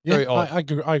 Very odd. I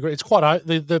agree. It's quite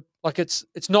like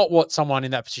it's not what someone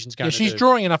in that position is going to do. she's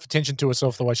drawing enough attention to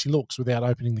herself the way she looks without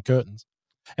opening the curtains.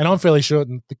 And I'm fairly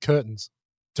certain the curtains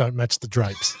don't match the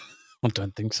drapes. I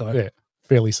don't think so. Yeah,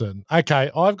 fairly certain. Okay,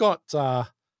 I've got a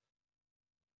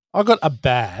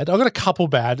couple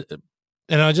bad,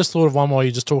 and I just thought of one while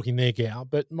you're just talking there, Gow.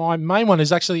 But my main one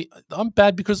is actually I'm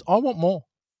bad because I want more.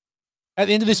 At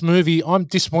the end of this movie, I'm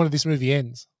disappointed this movie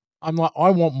ends. I'm like, I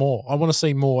want more. I want to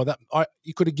see more.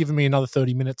 You could have given me another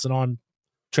 30 minutes and I'm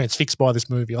transfixed by this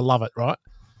movie. I love it, right?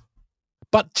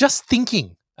 But just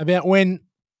thinking about when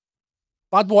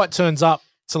Bud White turns up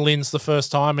to Lynn's the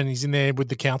first time and he's in there with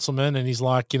the councilman and he's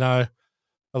like,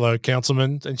 hello,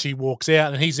 councilman. And she walks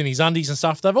out and he's in his undies and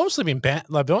stuff. They've obviously been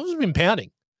pounding.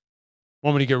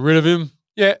 Want me to get rid of him?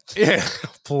 Yeah. Yeah.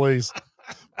 Please.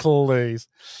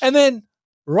 And then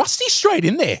Rusty's straight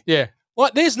in there. Yeah.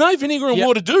 Like, there's no vinegar and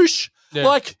water douche. Yeah.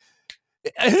 Like,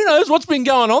 who knows what's been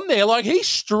going on there? Like, he's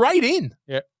straight in.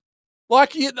 Yeah.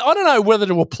 Like, I don't know whether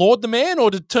to applaud the man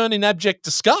or to turn in abject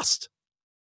disgust.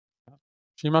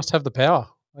 She must have the power.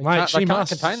 Mate, she can't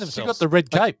must. contain themselves. She got the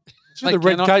red cape. She's they the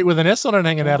red cannot- cape with an S on it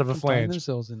hanging out of a contain flange.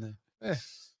 themselves in there. Yeah.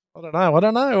 I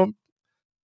don't know.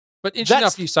 But interesting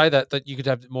enough, you say that you could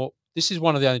have more. This is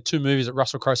one of the only two movies that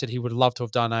Russell Crowe said he would love to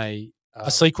have done a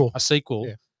sequel.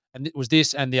 Yeah. And it was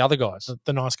this and the other guys.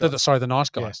 The Nice Guys. The Nice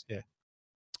Guys. Yeah.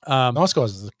 Nice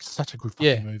Guys is such a good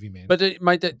fucking movie, man. But it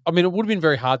would have been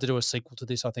very hard to do a sequel to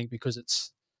this, I think, because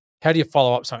it's how do you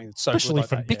follow up something that's so especially good like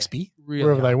from that? Bixby, Really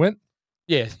wherever hard. they went.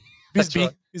 Yeah. Bisbee.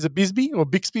 That's right. Is it Bisbee or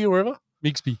Bixby or wherever?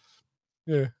 Bixby.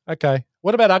 Yeah. Okay.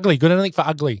 What about Ugly? Got anything for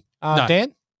Ugly? No.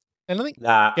 Dan? Anything?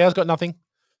 Nah. Gow's got nothing.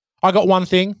 I got one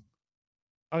thing.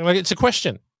 It's a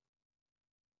question.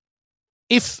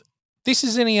 If this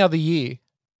is any other year,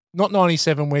 not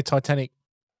 97 where Titanic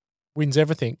wins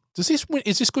everything, is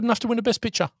this good enough to win a Best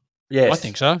Picture? Yes. I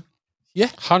think so. Yeah.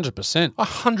 100%. I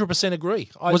 100% agree.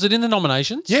 Was it in the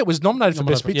nominations? Yeah, it was nominated for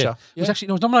Best Picture. It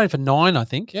was nominated for 9, I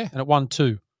think. Yeah. And it won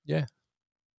 2. Yeah.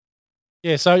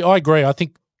 Yeah, so I agree. I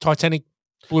think Titanic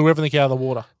blew everything out of the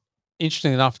water.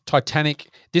 Interestingly enough, Titanic,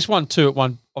 this one too, it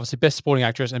won obviously Best Supporting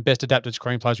Actress and Best Adapted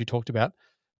Screenplay, as we talked about.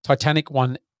 Titanic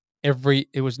won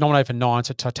it was nominated for 9,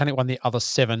 so Titanic won the other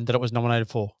 7 that it was nominated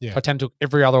for. Yeah. Titanic took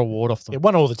every other award off them. It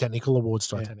won all the technical awards,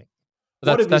 Titanic.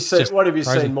 What have you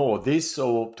crazy. seen more, this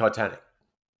or Titanic?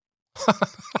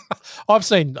 I've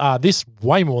seen this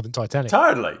way more than Titanic.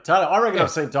 Totally. I reckon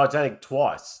I've seen Titanic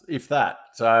twice, if that.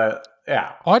 So,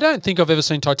 yeah. I don't think I've ever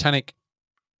seen Titanic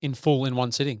in full in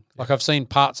one sitting. Like I've seen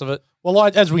parts of it.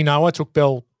 Well, as we know, I took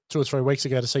Belle 2 or 3 weeks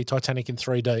ago to see Titanic in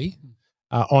 3D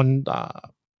on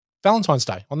Valentine's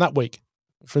Day, on that week,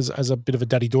 as a bit of a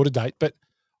daddy-daughter date. But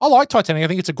I like Titanic. I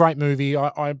think it's a great movie.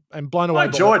 I am blown away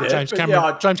by what James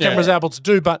Cameron was able to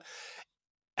do. But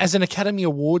as an Academy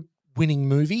Award-winning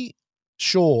movie,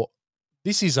 sure,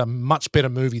 this is a much better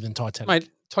movie than Titanic. Mate,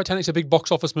 Titanic's a big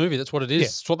box office movie. That's what it is. Yeah.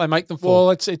 It's what they make them for.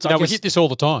 Well, it's I we guess hit this all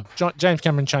the time. James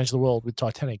Cameron changed the world with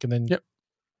Titanic and then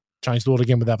changed the world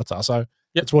again with Avatar. So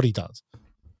that's what he does.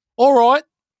 All right,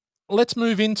 let's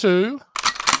move into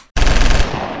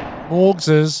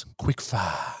Morgs'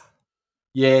 Quickfire.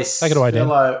 Yes. Take it away, Dan.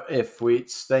 Hello,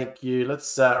 F-Wits. Thank you.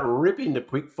 Let's rip into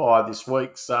Quickfire this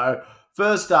week. So,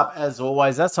 first up, as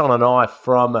always, that's on a knife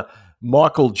from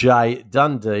Michael J.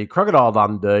 Dundee, Crocodile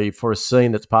Dundee, for a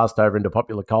scene that's passed over into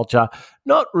popular culture.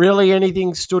 Not really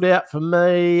anything stood out for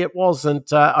me. It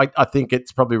wasn't. I think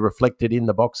it's probably reflected in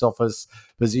the box office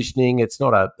positioning. It's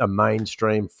not a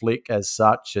mainstream flick as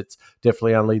such. It's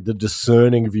definitely only the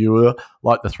discerning viewer,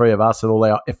 like the three of us and all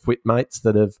our F-Wit mates,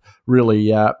 that have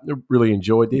really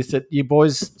enjoyed this. You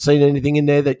boys seen anything in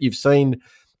there that you've seen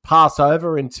pass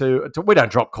over into? We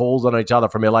don't drop calls on each other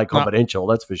from LA Confidential,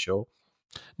 that's for sure.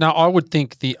 Now, I would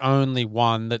think the only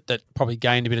one that probably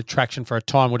gained a bit of traction for a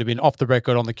time would have been Off the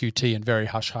Record on the QT and Very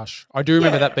Hush Hush. I do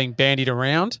remember that being bandied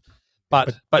around,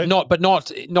 but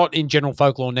not in general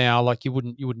folklore now. Like you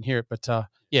wouldn't hear it, but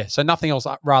so nothing else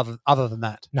other than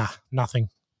that. Nah, nothing.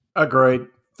 Agreed.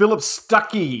 Philip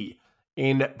Stuckey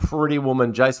in Pretty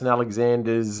Woman, Jason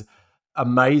Alexander's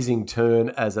amazing turn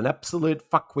as an absolute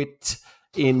fuckwit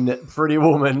in Pretty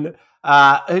Woman.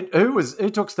 Who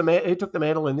took the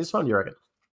mantle in this one, you reckon?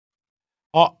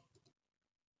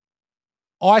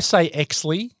 I say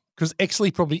Exley, because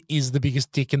Exley probably is the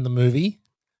biggest dick in the movie.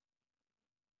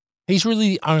 He's really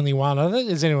the only one. I don't think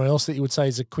there's anyone else that you would say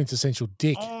is a quintessential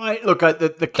dick. Look,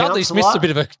 the Dudley Smith's a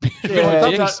bit of a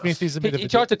Dudley Smith is a bit of a He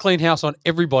dick. tried to clean house on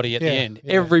everybody at the end.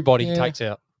 Yeah. Everybody Yeah. takes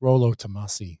out. Rollo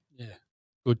Tomasi. Yeah.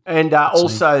 Good. And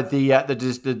also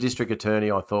the district attorney,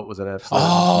 I thought was an absolute.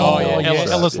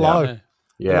 Ellis Lowe.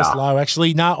 Yeah. Ellis Lowe.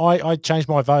 Actually, no, I changed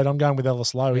my vote. I'm going with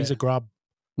Ellis Lowe. He's a grub.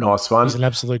 Nice one. He's an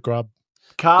absolute grub.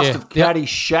 Cast of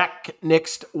Caddyshack,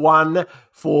 next one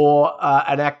for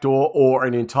an actor or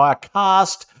an entire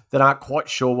cast that aren't quite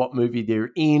sure what movie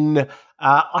they're in.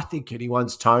 I think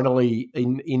anyone's tonally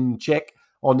in check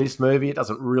on this movie. It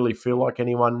doesn't really feel like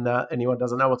anyone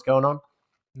doesn't know what's going on.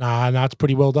 No, it's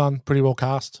pretty well done. Pretty well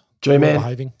cast. G-Man. Well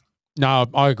behaving. No,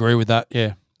 I agree with that.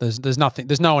 Yeah. There's nothing.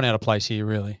 There's no one out of place here,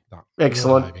 really. No,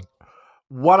 Excellent.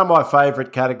 One of my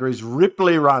favourite categories,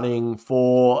 Ripley running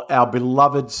for our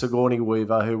beloved Sigourney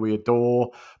Weaver, who we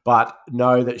adore, but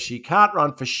know that she can't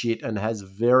run for shit and has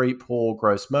very poor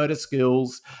gross motor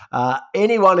skills.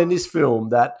 Anyone in this film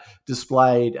that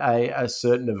displayed a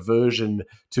certain aversion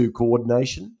to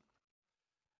coordination?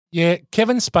 Yeah,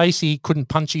 Kevin Spacey couldn't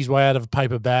punch his way out of a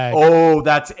paper bag. Oh,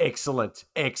 that's excellent.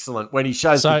 Excellent. When he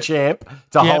shows the champ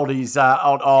to hold his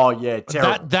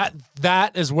terrible.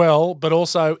 That as well, but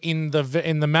also in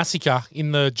the massacre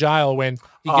in the jail when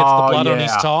he gets the blood on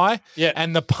his tie. Yeah.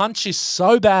 And the punch is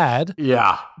so bad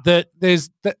that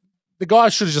the guy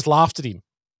should have just laughed at him.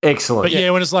 Excellent.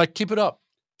 But when it's like, keep it up.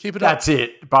 Keep it up. That's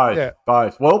it.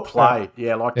 Both. Well played.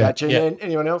 Yeah, like that. Yeah.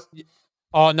 Anyone else?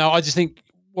 Oh, no, I just think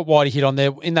what Whitey hit on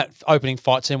there in that opening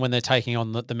fight scene when they're taking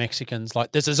on the Mexicans,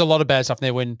 like there's a lot of bad stuff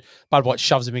there when Bud White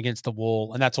shoves him against the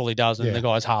wall and that's all he does and the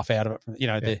guy's half out of it.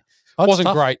 It wasn't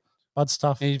tough. great. Bud's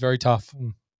tough. He's very tough.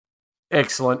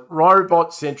 Excellent.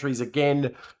 Robot Sentries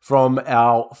again from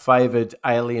our favoured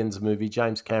Aliens movie,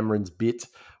 James Cameron's bit,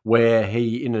 where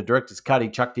he, in the director's cut, he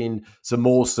chucked in some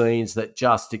more scenes that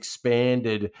just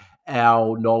expanded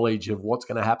our knowledge of what's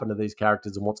going to happen to these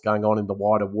characters and what's going on in the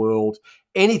wider world.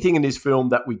 Anything in this film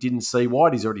that we didn't see,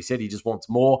 Whitey's already said he just wants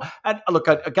more. And look,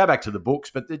 I go back to the books,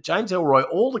 but James Ellroy,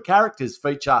 all the characters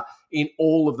feature in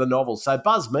all of the novels. So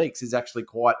Buzz Meeks is actually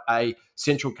quite a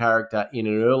central character in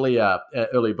an earlier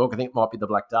book. I think it might be The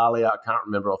Black Dahlia. I can't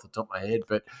remember off the top of my head,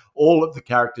 but all of the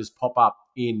characters pop up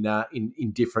in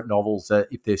different novels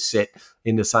if they're set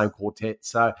in the same quartet.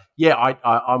 So yeah,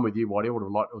 I'm with you, Whitey. I would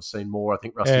have liked to have seen more. I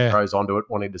think Rusty Crowe's onto it,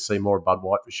 wanting to see more of Bud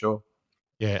White for sure.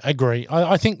 Yeah, I agree.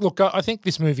 I think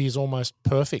this movie is almost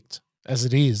perfect as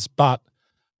it is, but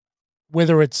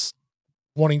whether it's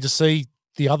wanting to see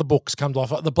the other books come to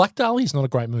life, The Black Dahlia is not a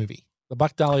great movie. The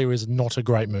Black Dahlia is not a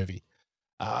great movie,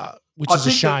 which is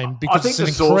a shame because it's an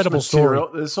incredible story.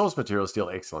 The source material is still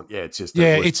excellent. Yeah, it's just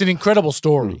it's an incredible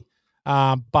story.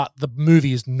 But the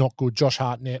movie is not good. Josh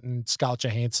Hartnett and Scarlett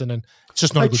Johansson, and it's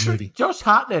just not a good movie. Josh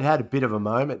Hartnett had a bit of a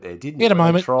moment there, didn't he? He had a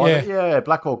moment,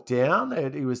 Black Hawk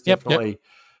Down. He was definitely,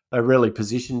 they really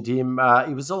positioned him.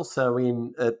 He was also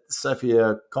in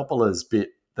Sofia Coppola's bit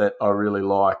that I really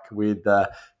like with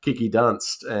Kiki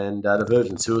Dunst and The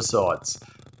Virgin Suicides.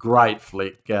 Great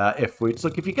flick, F-Wits.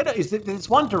 Look, if you're going to, there's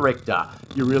one director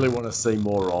you really want to see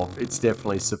more of, it's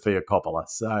definitely Sofia Coppola.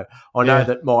 So I know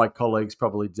that my colleagues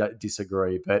probably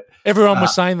disagree, but everyone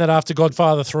was saying that after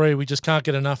Godfather 3, we just can't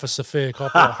get enough of Sofia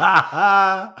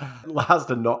Coppola. Last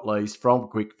and not least, from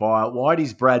Quickfire,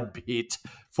 Whitey's Brad Pitt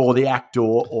for the actor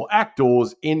or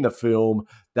actors in the film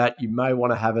that you may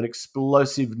want to have an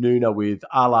explosive nooner with,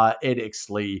 a la Ed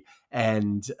Exley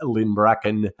and Lynn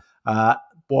Bracken.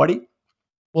 Whitey?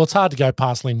 Well, it's hard to go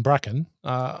past Lynn Bracken.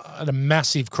 I had a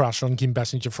massive crush on Kim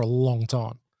Basinger for a long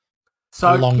time.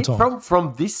 So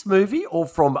from this movie or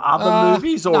from other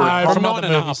movies? Or no, from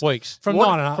 9.5 weeks. From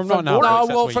 9.5. From 9.5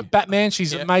 weeks. Well, from Batman,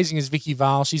 she's amazing as Vicky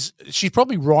Vale. She's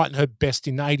probably right in her best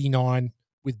in '89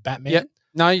 with Batman. Yeah.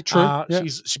 No, true.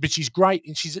 She's great,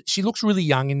 and she looks really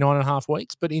young in 9.5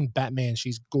 weeks. But in Batman,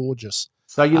 she's gorgeous.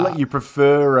 So you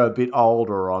prefer a bit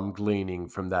older? I'm gleaning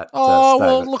from that.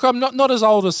 Well, look, I'm not as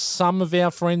old as some of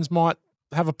our friends might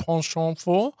have a penchant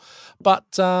for, but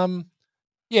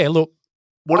look.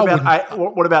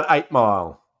 What about 8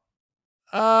 Mile?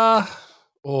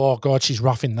 Oh God, she's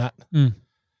rough in that.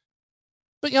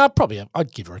 But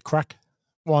I'd give her a crack.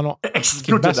 Why not?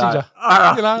 Kim Basinger.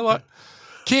 Like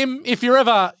Kim, if you're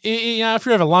ever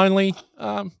lonely,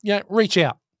 reach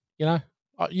out.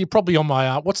 You're probably on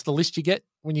my what's the list you get?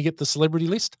 when you get the celebrity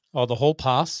list? Oh, the hall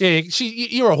pass. Yeah,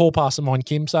 you're a hall pass of mine,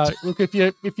 Kim. So look, if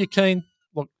you're keen,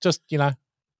 look, just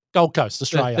Gold Coast,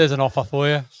 Australia. There's an offer for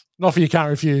you. An offer you can't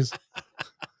refuse.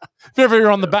 If ever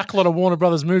you're on the back lot of Warner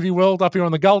Brothers Movie World up here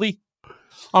on the Goldie,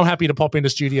 I'm happy to pop into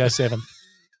Studio 7.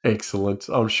 Excellent.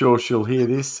 I'm sure she'll hear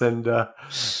this and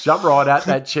jump right at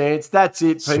that chance. That's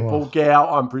it, people. Sure. Gow,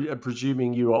 I'm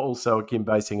presuming you are also a Kim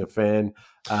Basinger fan,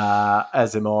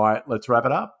 as am I. Let's wrap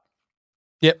it up.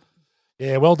 Yep.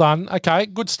 Yeah, well done. Okay,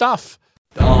 good stuff.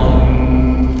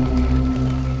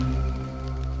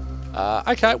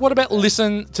 Okay, what about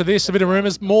listen to this? A bit of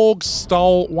rumours. Morg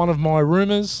stole one of my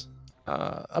rumours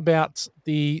about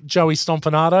the Joey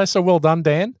Stompanato. So well done,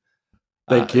 Dan.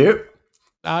 Thank you.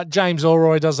 James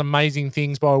Ellroy does amazing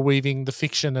things by weaving the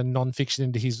fiction and non-fiction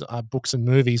into his books and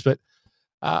movies. But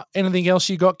anything else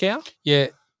you got, Gow? Yeah.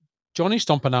 Johnny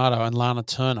Stompanato and Lana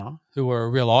Turner, who were a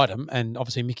real item, and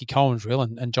obviously Mickey Cohen's real,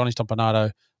 and Johnny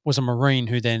Stompanato was a Marine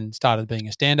who then started being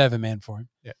a standover man for him.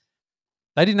 Yeah.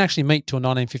 They didn't actually meet till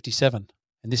 1957,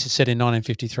 and this is set in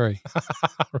 1953.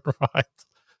 Right.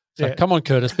 So come on,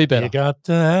 Curtis, be better. You got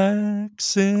the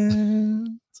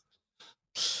accent.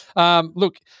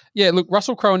 Look,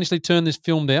 Russell Crowe initially turned this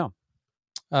film down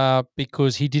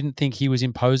because he didn't think he was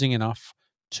imposing enough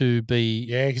to be.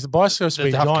 Yeah, because the boy's supposed to be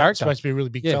a tough giant. character. Supposed to be a really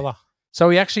big fella. So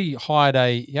he actually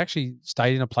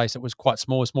stayed in a place that was quite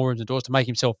small, small rooms and doors to make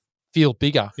himself feel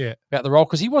bigger about the role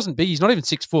because he wasn't big. He's not even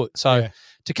 6 foot. So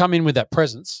to come in with that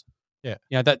presence,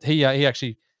 that he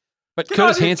actually. But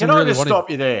Curtis Hanson really wanted. Can I just stop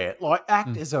you there? Like,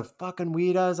 actors are fucking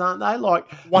weirdos, aren't they? Like,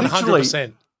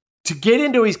 100%. To get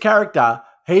into his character,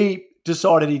 he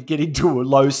decided he'd get into a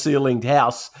low-ceilinged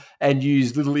house and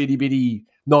use little itty-bitty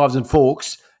knives and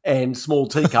forks and small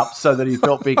teacups so that he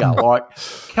felt bigger. Like,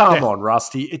 come on,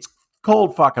 Rusty. It's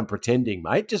called fucking pretending,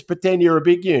 mate. Just pretend you're a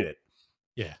big unit.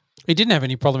 Yeah. He didn't have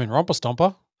any problem in Romper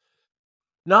Stomper.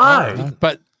 No.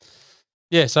 But,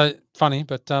 yeah, so funny.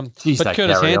 But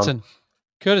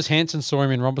Curtis Hanson saw him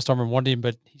in Romper Stomper and wanted him,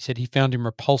 but he said he found him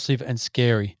repulsive and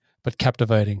scary, but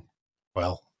captivating.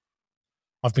 Well,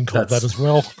 I've been called that as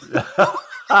well.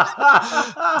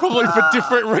 Probably for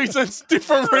different reasons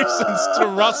to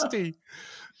Rusty.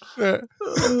 Yeah.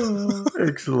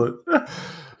 Excellent.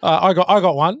 I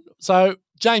got one. So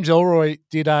James Ellroy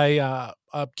did a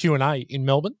Q&A in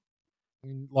Melbourne,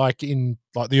 like in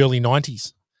the early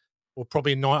 90s, or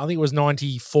probably I think it was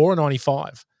 94 or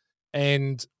 95,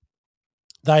 and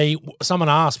someone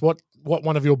asked what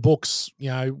one of your books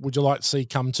would you like to see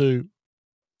come to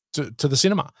the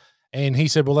cinema, and he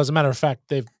said, well, as a matter of fact,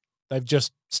 they've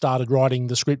just started writing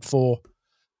the script for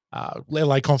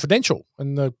LA Confidential,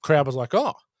 and the crowd was like,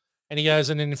 oh. And he goes,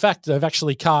 and in fact, they've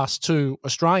actually cast 2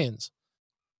 Australians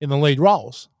in the lead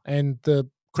roles. And the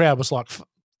crowd was like,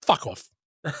 fuck off.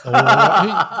 They're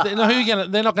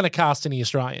not going to cast any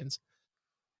Australians.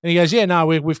 And he goes, yeah, no,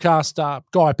 we've cast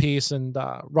Guy Pearce and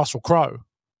Russell Crowe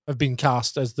have been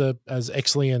cast as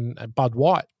Exley and Bud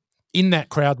White. In that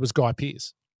crowd was Guy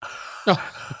Pearce.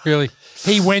 Oh, really?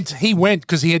 He went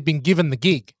because he had been given the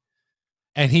gig,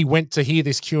 and he went to hear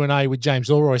this Q&A with James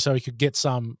Ellroy so he could get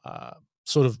some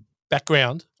sort of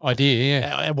background idea,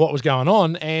 and what was going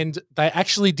on. And they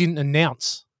actually didn't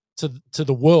announce to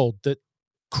the world that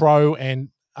Crowe and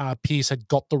Pearce had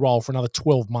got the role for another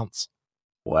 12 months.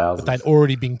 Wow. That they'd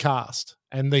already been cast.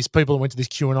 And these people that went to this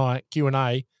Q&A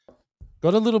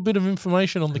got a little bit of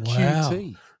information on the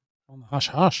QT. On the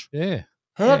hush. Yeah.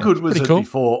 How good was it cool.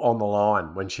 before On the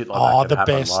Line when shit like that could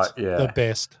happen? Best. The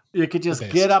best. You could just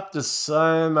get up to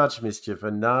so much mischief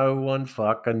and no one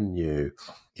fucking knew.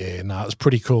 Yeah, no, it was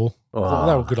pretty cool. Oh.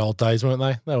 They were good old days, weren't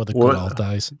they? They were the good old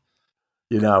days.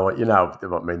 You know, I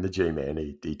mean, the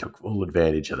G-Man, he took full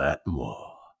advantage of that.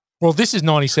 Whoa. Well, this is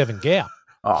 97 Gow.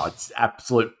 Oh, it's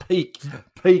absolute peak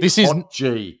this is hot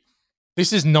G.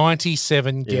 This is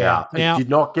 97 Gow. Yeah, now, it did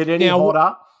not get any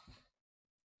hotter.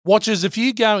 Watchers, if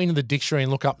you go into the dictionary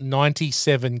and look up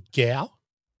 97 Gow,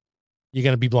 you're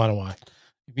going to be blown away.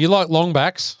 If you like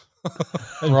longbacks,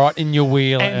 right in your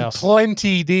wheelhouse. And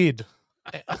plenty did.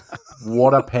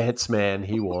 What a pants man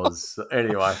he was.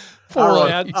 Anyway,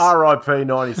 R.I.P.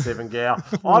 97 Gow.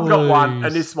 I've got one,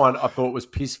 and this one I thought was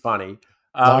piss funny.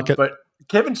 But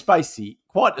Kevin Spacey,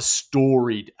 quite a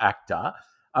storied actor,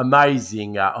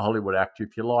 amazing Hollywood actor,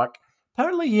 if you like.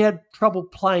 Apparently he had trouble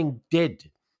playing dead.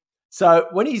 So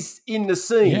when he's in the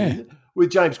scene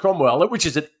with James Cromwell, which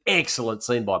is an excellent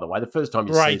scene, by the way, the first time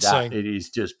you see that, it is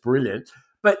just brilliant.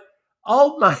 But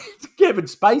old mate Kevin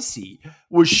Spacey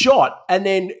was shot and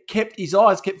then his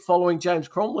eyes kept following James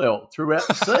Cromwell throughout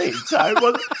the scene. So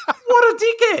what a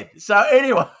dickhead. So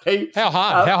anyway. How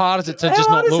hard is it to just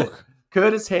not look?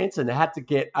 Curtis Hanson had to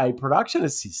get a production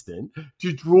assistant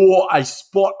to draw a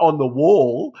spot on the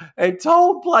wall and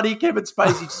told bloody Kevin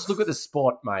Spacey, just look at the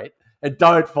spot, mate, and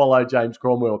don't follow James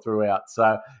Cromwell throughout.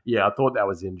 So, yeah, I thought that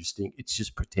was interesting. It's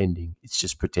just pretending.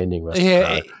 Russell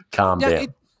Crowe. Calm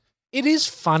down. It is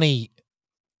funny.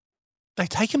 They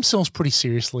take themselves pretty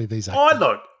seriously, these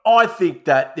actors. I think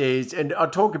that there's, and I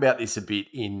talk about this a bit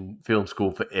in Film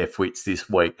School for F-Wits this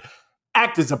week,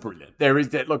 actors are brilliant. There is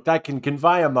that, look, they can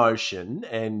convey emotion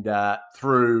and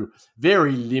through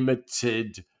very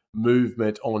limited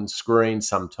movement on screen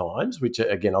sometimes, which,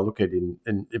 again, I look at in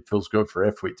it feels good for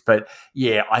F-Wits. But,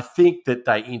 yeah, I think that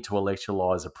they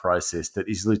intellectualise a process that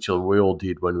is literally we all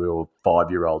did when we were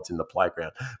 5-year-olds in the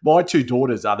playground. My 2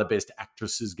 daughters are the best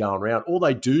actresses going around. All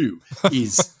they do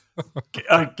is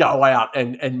go out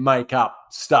and make up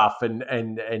stuff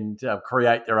and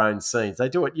create their own scenes. They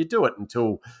do it. You do it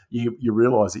until you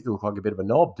realise that you look like a bit of a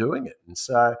knob doing it. And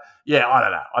so, yeah, I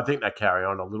don't know. I think they carry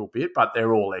on a little bit, but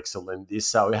they're all excellent in this.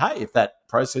 So, hey, if that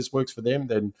process works for them,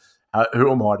 then who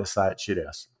am I to say it's shit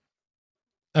house?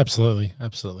 Absolutely.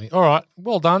 All right.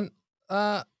 Well done.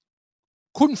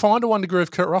 Couldn't find a 1 Degree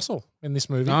of Kurt Russell in this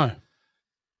movie. No.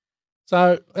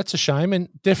 So that's a shame, and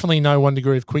definitely no 1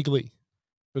 Degree of Quigley.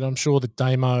 But I'm sure that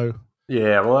Damo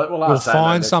will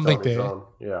find something there.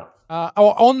 Yeah.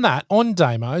 On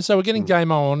Damo, so we're getting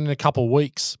Damo on in a couple of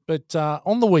weeks, but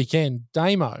on the weekend,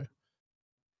 Damo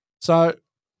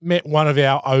met one of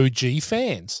our OG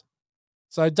fans.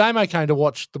 So Damo came to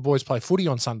watch the boys play footy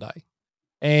on Sunday,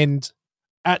 and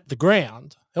at the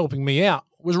ground, helping me out,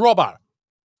 was Robbo.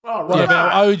 Oh, One of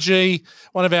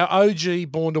our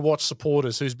OG Born to Watch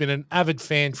supporters who's been an avid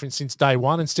fan since day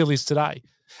one and still is today.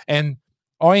 And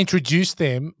I introduced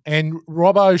them, and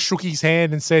Robbo shook his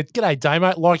hand and said, "G'day,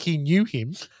 Damo," like he knew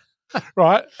him,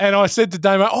 right? And I said to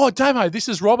Damo, "Oh, Damo, this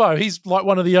is Robbo. He's like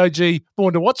one of the OG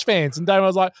Born to Watch fans." And Damo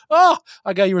was like, "Oh,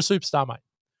 okay, you're a superstar, mate.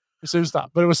 You're a superstar."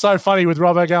 But it was so funny with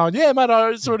Robbo going, "Yeah, mate,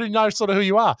 I sort of know who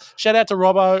you are." Shout out to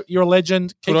Robbo. You're a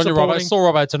legend. Keep Good on you, Robbo. Saw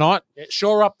Robbo tonight. Yeah,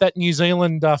 shore up that New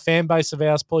Zealand fan base of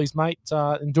ours, please, mate,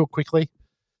 and do it quickly.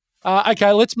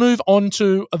 Okay, let's move on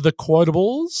to the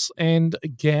quotables. And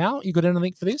Gow, you got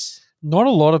anything for this? Not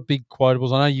a lot of big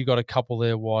quotables. I know you got a couple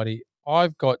there, Whitey.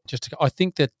 I've got I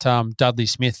think that Dudley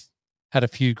Smith had a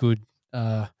few good,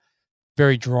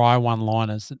 very dry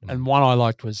one-liners. And one I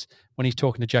liked was when he's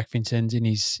talking to Jack Vincennes in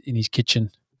his kitchen.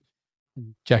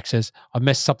 And Jack says, "I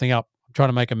messed something up. I'm trying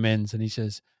to make amends." And he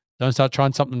says, "Don't start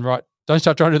trying something right. Don't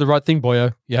start trying to do the right thing,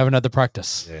 boyo. You haven't had the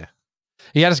practice." Yeah.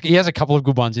 He has a couple of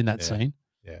good ones in that scene.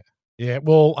 Yeah,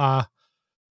 well,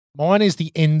 mine is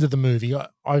the end of the movie.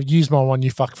 I used my one,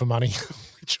 "You fuck for money,"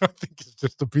 which I think is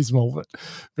just abysmal, but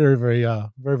very, very,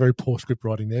 very, very poor script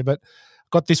writing there. But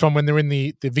got this one when they're in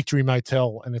the Victory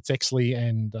Motel, and it's Exley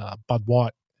and Bud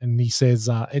White, and he says,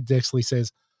 Ed Exley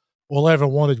says, "All I ever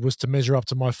wanted was to measure up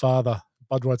to my father."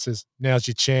 Bud White says, "Now's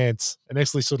your chance." And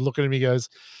Exley sort of look at him, he goes,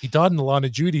 "He died in the line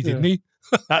of duty, didn't he?"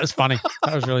 That was funny.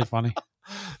 That was really funny.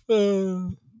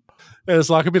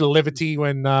 There's like a bit of levity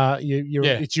when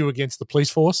it's you against the police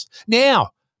force.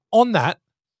 Now, on that,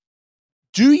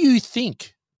 do you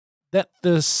think that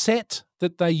the set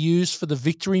that they used for the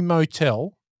Victory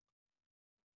Motel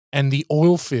and the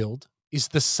oil field is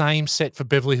the same set for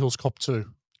Beverly Hills Cop 2?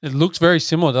 It looks very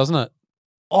similar, doesn't it?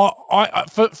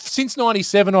 Since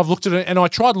 97, I've looked at it and I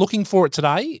tried looking for it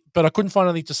today, but I couldn't find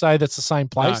anything to say that's the same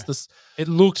place. No. It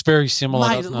looks very similar,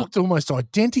 doesn't it? Looked almost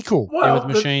identical. Well,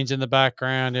 with machines in the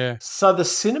background, yeah. So the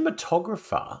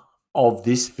cinematographer of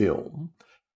this film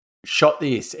shot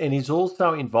this, and he's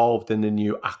also involved in the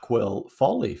new Aquel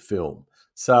Foley film.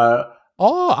 So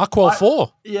Aquel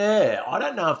 4. Yeah, I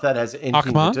don't know if that has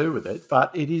anything to do with it,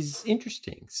 but it is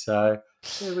interesting. So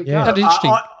there we go. That's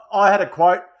interesting. I had a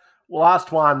quote.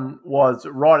 Last one was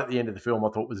right at the end of the film. I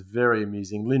thought was very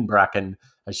amusing. Lynn Bracken,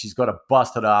 she's got a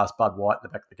busted ass Bud White in the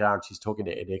back of the car, and she's talking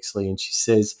to Ed Exley, and she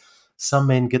says, "Some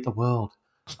men get the world,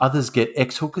 others get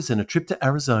ex-hookers and a trip to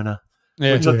Arizona."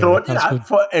 Yeah, which I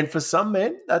thought, for some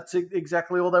men, that's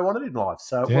exactly all they wanted in life.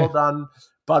 So well done,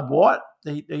 Bud White.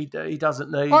 He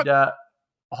doesn't need hygiene.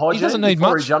 He doesn't need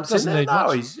much. He jumps doesn't in there.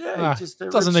 need much. He just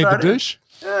doesn't need the douche.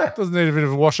 Yeah. Doesn't need a bit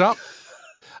of a wash up.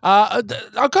 I've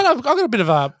got a bit of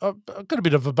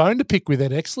a bone to pick with Ed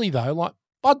Exley though. Like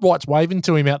Bud White's waving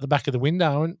to him out the back of the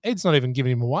window, and Ed's not even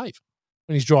giving him a wave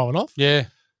when he's driving off. Yeah,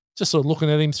 just sort of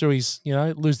looking at him through his,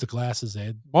 lose the glasses,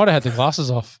 Ed. Might have had the glasses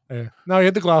off. Yeah, no, he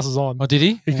had the glasses on. Oh, did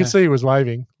he? He could see he was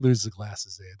waving. Lose the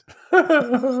glasses, Ed.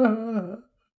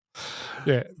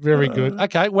 Yeah, very good.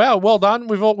 Okay, well done.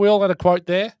 We all had a quote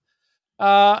there.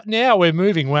 Now we're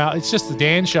moving. Wow, it's just the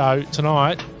Dan show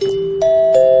tonight.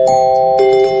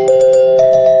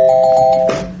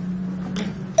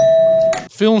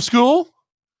 film school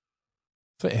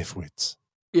for F-wits.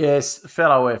 Yes,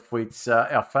 fellow F-wits,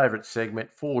 our favourite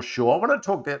segment for sure. I want to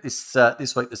talk about this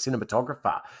this week, the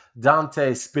cinematographer,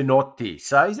 Dante Spinotti.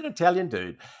 So he's an Italian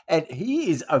dude, and he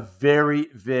is a very,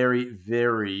 very,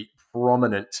 very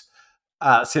prominent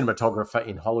cinematographer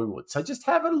in Hollywood. So just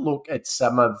have a look at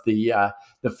some of the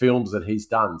films that he's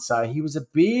done. So he was a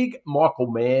big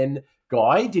Michael Mann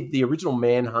guy. He did the original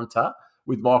Manhunter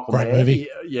with Michael Mann. Movie.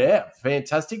 Yeah,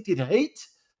 fantastic. Did Heat.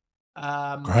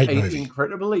 Great movie.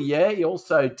 Incredibly, yeah. He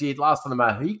also did Last of the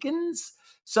Mohicans.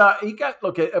 So he got,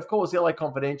 look at, of course, LA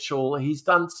Confidential. He's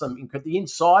done some, The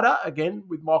Insider, again,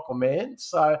 with Michael Mann.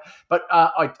 So, but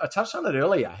I touched on it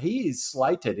earlier. He is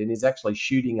slated and is actually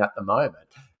shooting at the moment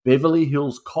Beverly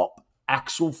Hills Cop,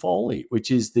 Axel Foley,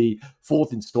 which is the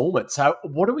 4th installment. So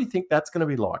what do we think that's going to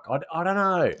be like? I don't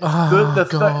know. Oh,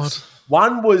 God.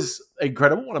 1 was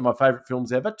incredible, one of my favourite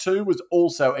films ever. 2 was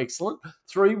also excellent.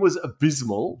 3 was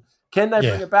abysmal. Can they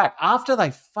bring it back? After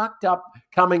they fucked up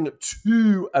coming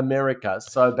to America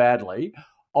so badly,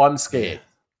 I'm scared.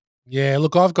 Yeah,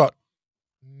 look, I've got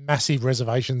massive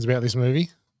reservations about this movie.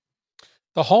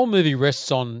 The whole movie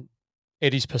rests on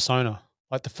Eddie's persona.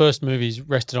 Like the first movie's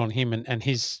rested on him and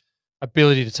his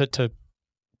ability to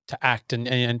act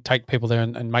and take people there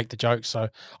and make the jokes. So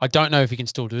I don't know if he can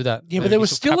still do that. Yeah, but there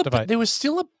was still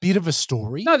a bit of a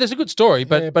story. No, there's a good story,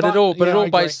 but it all I agree.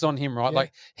 bases on him, right? Yeah.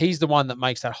 Like he's the one that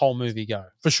makes that whole movie go.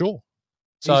 For sure.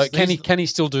 So can he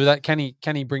still do that? Can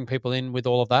he bring people in with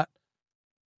all of that?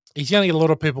 He's going to get a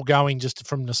lot of people going just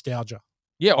from nostalgia.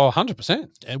 Yeah, 100%.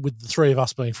 And with the three of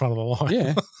us being in front of the line.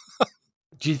 Yeah.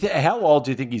 How old do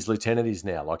you think his lieutenant is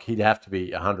now? Like, he'd have to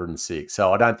be 106.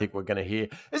 So I don't think we're going to hear,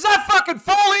 is that fucking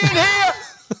Foley in here?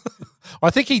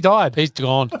 I think he died. He's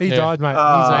gone. He died, mate.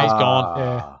 He's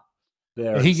gone.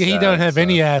 Yeah. He don't have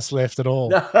any ass left at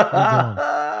all.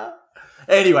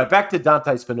 Anyway, back to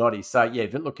Dante Spinotti. So, yeah,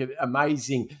 look,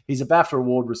 amazing. He's a BAFTA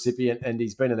Award recipient, and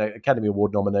he's been an Academy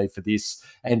Award nominee for this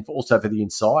and also for The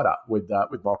Insider with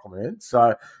Michael Mann.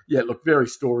 So, yeah, look, very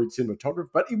storied cinematographer.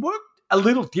 But he worked a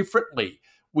little differently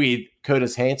with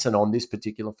Curtis Hanson on this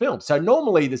particular film. So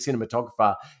normally the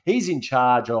cinematographer, he's in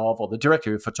charge of, or the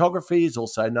director of photography is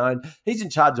also known, he's in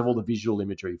charge of all the visual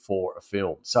imagery for a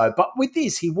film. So, but with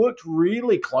this, he worked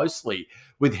really closely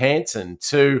with Hanson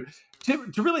to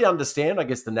really understand, I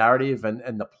guess, the narrative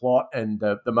and the plot and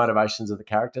the motivations of the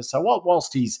character. So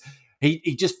whilst he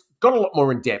just got a lot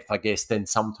more in depth, I guess, than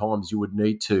sometimes you would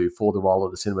need to for the role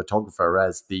of the cinematographer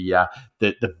as the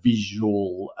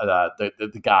visual,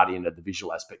 the guardian of the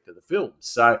visual aspect of the film.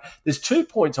 So there's 2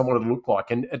 points I wanted to look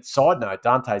like. And side note,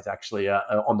 Dante's actually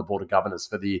on the board of governors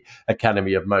for the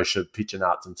Academy of Motion Picture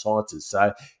Arts and Sciences.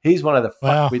 So he's one of the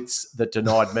fuckwits that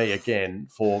denied me again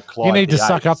for Clyde. You need to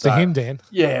suck up to him, Dan.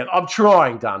 Yeah, I'm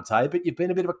trying, Dante, but you've been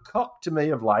a bit of a cock to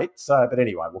me of late. So, but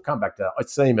anyway, we'll come back to that. I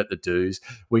see him at the dues.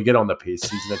 We get on the piss.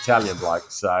 He's an Italian bloke.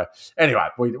 So anyway,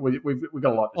 we've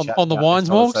got a lot to chat on the about wines,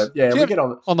 Morgs. Morgs? So, yeah, we get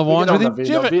on the wines with him.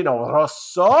 Vino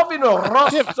Rosso.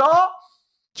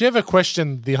 Do you ever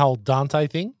question the whole Dante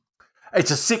thing?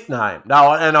 It's a sick name.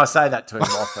 No, and I say that to him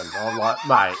often. I'm like,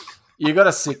 mate, you got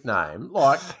a sick name.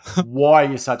 Like, why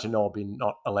are you such a knob in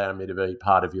not allowing me to be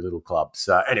part of your little club?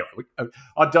 So anyway,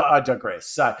 I digress.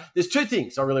 So there's 2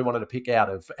 things I really wanted to pick out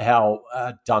of how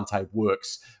Dante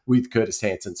works with Curtis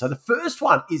Hanson. So the first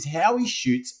one is how he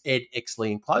shoots Ed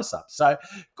Exley in close-up. So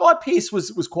Guy Pearce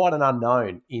was quite an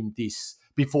unknown in this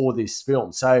before this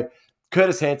film. So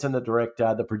Curtis Hanson, the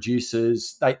director, the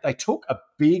producers, they took a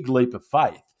big leap of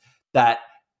faith that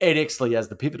Ed Exley as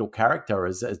the pivotal character,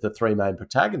 as the 3 main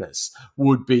protagonists,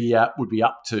 would be up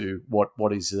to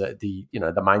what is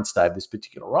the mainstay of this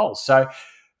particular role. So,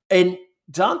 and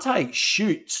Dante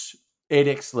shoots Ed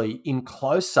Exley in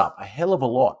close up a hell of a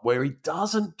lot, where he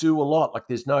doesn't do a lot. Like,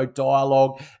 there's no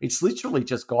dialogue. It's literally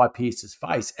just Guy Pearce's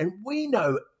face, and we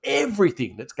know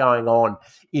everything that's going on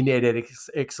in Ed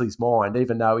Exley's mind,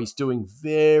 even though he's doing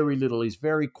very little. He's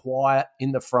very quiet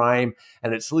in the frame,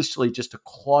 and it's literally just a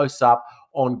close up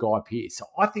on Guy Pearce. So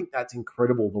I think that's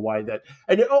incredible, the way that,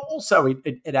 and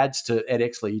it adds to Ed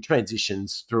Exley. He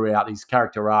transitions throughout his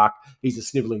character arc. He's a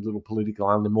snivelling little political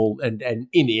animal, and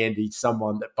in the end, he's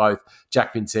someone that both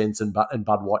Jack Vincennes and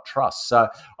Bud White trust. So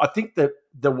I think that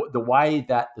the way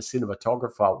that the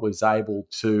cinematographer was able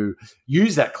to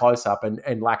use that close-up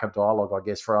and lack of dialogue, I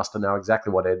guess, for us to know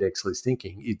exactly what Ed Exley's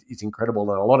thinking is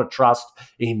incredible, and a lot of trust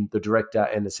in the director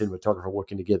and the cinematographer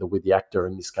working together with the actor,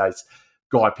 in this case,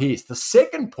 Guy Pearce. The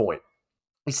second point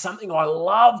is something I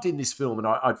loved in this film, and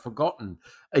I'd forgotten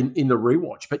in the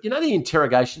rewatch. But you know the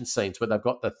interrogation scenes where they've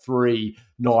got the 3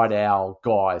 Night Owl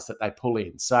guys that they pull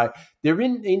in. So they're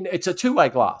in it's a two-way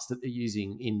glass that they're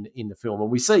using in the film.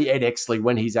 And we see Ed Exley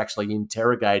when he's actually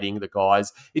interrogating the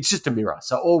guys. It's just a mirror.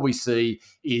 So all we see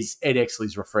is Ed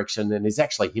Exley's reflection, and there's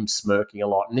actually him smirking a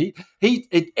lot. And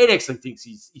Ed Exley thinks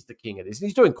he's the king of this, and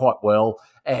he's doing quite well.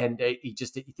 And he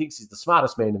thinks he's the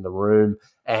smartest man in the room,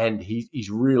 and he's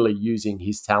really using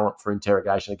his talent for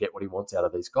interrogation to get what he wants out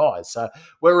of these guys. So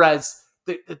whereas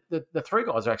the 3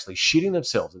 guys are actually shitting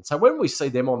themselves. And so when we see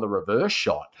them on the reverse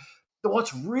shot,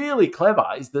 what's really clever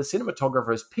is the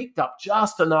cinematographer has picked up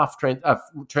just enough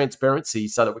transparency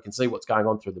so that we can see what's going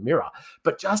on through the mirror,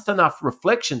 but just enough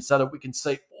reflection so that we can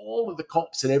see all of the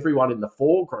cops and everyone in the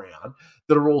foreground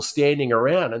that are all standing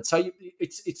around. And so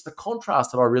it's the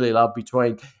contrast that I really love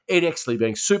between Ed Exley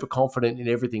being super confident in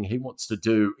everything he wants to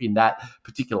do in that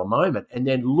particular moment, and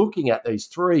then looking at these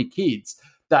 3 kids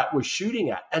that we're shooting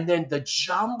at, and then the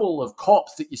jumble of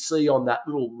cops that you see on that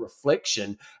little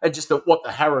reflection, and just what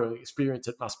the harrowing experience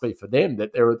it must be for them,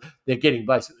 that they're getting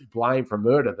basically blamed for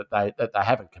murder that they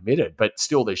haven't committed, but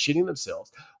still they're shitting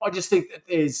themselves. I just think that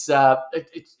there's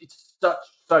it's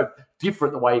so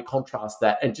different the way you contrast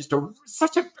that, and just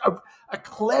such a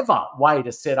clever way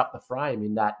to set up the frame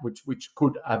in that, which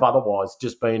could have otherwise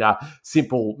just been a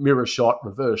simple mirror shot,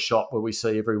 reverse shot, where we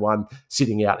see everyone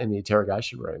sitting out in the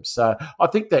interrogation room. So I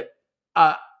think that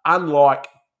unlike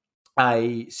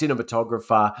a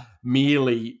cinematographer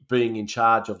merely being in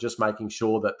charge of just making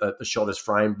sure that the shot is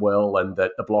framed well and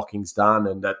that the blocking's done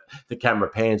and that the camera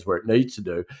pans where it needs to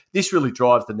do, this really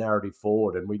drives the narrative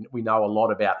forward. And we know a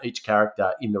lot about each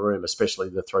character in the room, especially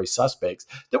the 3 suspects,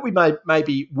 that we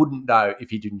maybe wouldn't know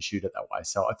if you didn't shoot it that way.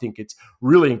 So I think it's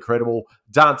really incredible.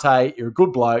 Dante, you're a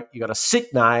good bloke. You got a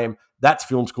sick name. That's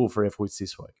Film School for F-Wits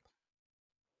this week.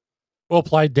 Well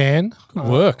played, Dan. Good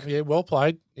work. Yeah, well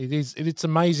played. It's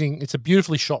amazing. It's a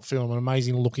beautifully shot film, an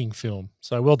amazing looking film.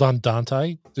 So well done,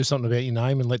 Dante. Do something about your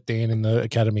name and let Dan in the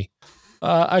academy.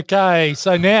 Okay,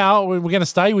 so now we're going to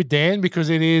stay with Dan because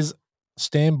it is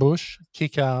Stan Bush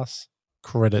Kick-Ass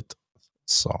credit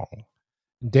song.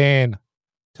 Dan,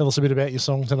 tell us a bit about your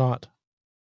song tonight.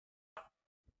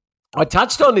 I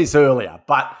touched on this earlier,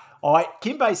 but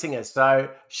Kim Basinger, so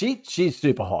she's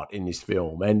super hot in this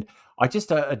film, and I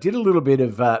did a little bit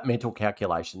of mental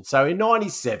calculation. So in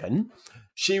 97,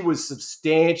 she was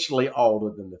substantially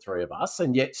older than the 3 of us,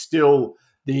 and yet still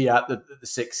the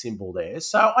sex symbol there.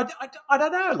 So I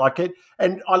don't know, like it.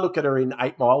 And I look at her in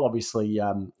 8 Mile, obviously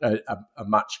a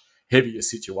much heavier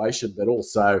situation, but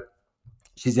also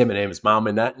she's Eminem's mum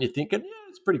in that, and you're thinking, yeah,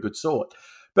 it's a pretty good sort.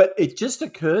 But it just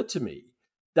occurred to me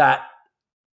that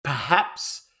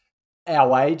perhaps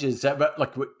our ages,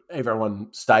 like everyone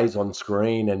stays on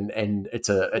screen and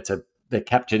they're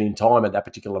captured in time at that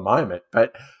particular moment.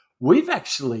 But we've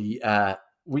actually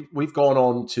we've gone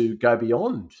on to go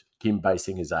beyond Kim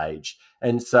Basinger's age,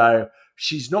 and so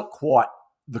she's not quite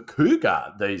the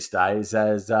cougar these days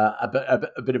as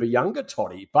a bit of a younger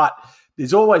toddy. But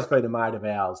there's always been a mate of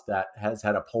ours that has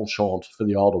had a penchant for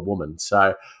the older woman.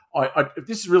 So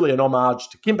this is really an homage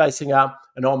to Kim Basinger,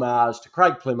 an homage to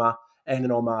Craig Plimmer, and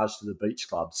an homage to the Beach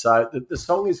Club. So the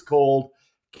song is called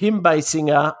Kim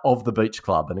Basinger of the Beach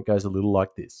Club, and it goes a little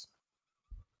like this.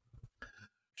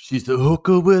 She's the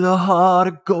hooker with a heart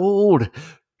of gold.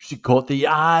 She caught the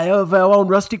eye of our own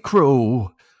Rusty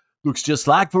Crowe. Looks just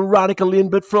like Veronica Lynn,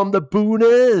 but from the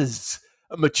booners.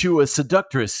 A mature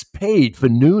seductress paid for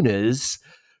nooners.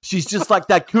 She's just like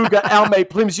that cougar our mate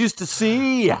Plims used to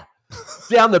see.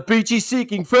 Down the beachy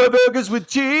seeking fur burgers with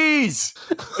cheese.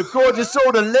 A gorgeous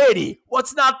older lady.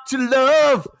 What's not to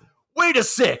love? Wait a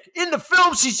sec. In the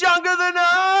film, she's younger than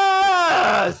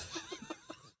us.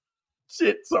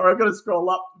 Shit, sorry, I've got to scroll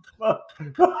up.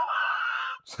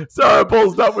 Sorry, I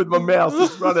paused up with my mouse.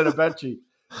 It's running a battery.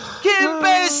 Kim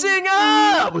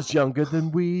Basinger was younger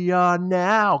than we are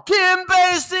now. Kim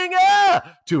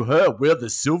Basinger! To her, we're the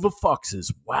Silver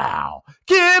Foxes. Wow.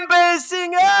 Kim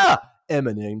Basinger!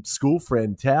 Eminem school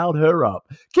friend towed her up.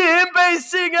 Kim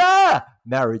Basinger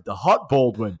married the hot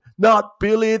Baldwin, not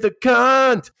Billy the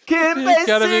cunt. Kim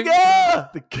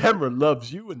Basinger, the camera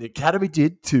loves you, and the Academy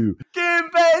did too. Kim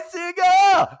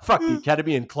Basinger, fuck the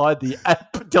Academy and Clyde the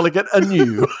delegate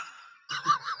anew.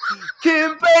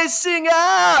 Kim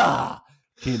Basinger,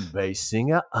 Kim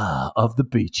Basinger of the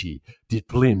Beachy. Did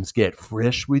Plims get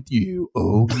fresh with you?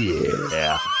 Oh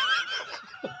yeah.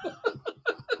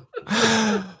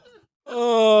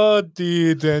 Oh,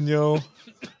 dear Daniel.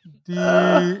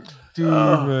 Dear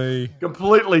me.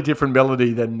 Completely different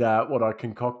melody than what I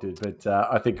concocted, but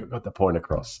I think I got the point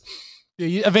across.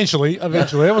 Yeah, eventually. It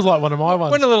was like one of my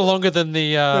ones. Went a little longer than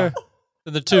the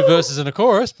The two verses and a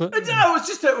chorus, but It was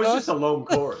just a long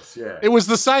chorus. Yeah. It was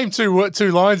the same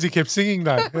two lines he kept singing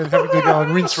though, and having to go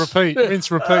and rinse, repeat.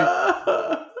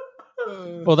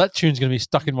 well, that tune's going to be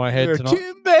stuck in my head tonight.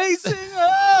 Kim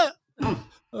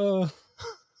Basinger.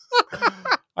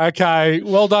 Okay,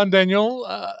 well done, Daniel.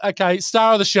 Okay,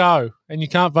 star of the show, and you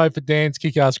can't vote for Dan's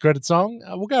kick-ass credit song.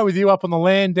 We'll go with you up on the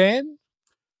land, Dan.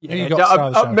 Yeah,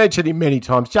 I've mentioned him many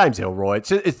times. James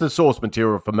Ellroy. It's the source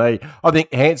material for me. I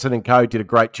think Hanson and co. did a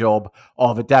great job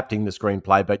of adapting the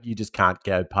screenplay, but you just can't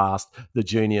go past the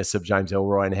genius of James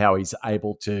Ellroy and how he's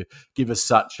able to give us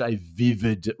such a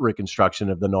vivid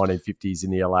reconstruction of the 1950s in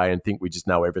the LA and think we just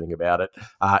know everything about it.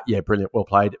 Yeah, brilliant. Well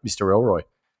played, Mr. Ellroy.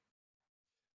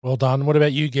 Well done. What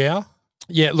about you, Gow?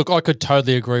 Yeah, look, I could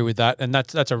totally agree with that, and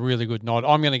that's a really good nod.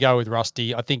 I'm going to go with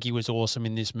Rusty. I think he was awesome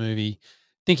in this movie.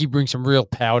 I think he brings some real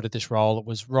power to this role. It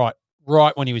was right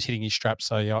when he was hitting his straps.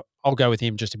 So yeah, I'll go with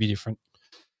him just to be different.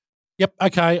 Yep.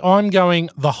 Okay. I'm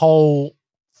going the whole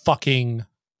fucking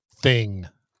thing.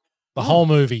 The whole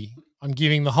movie. I'm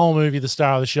giving the whole movie the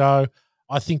star of the show.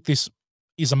 I think this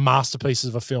is a masterpiece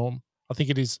of a film. I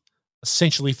think it is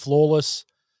essentially flawless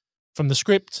from the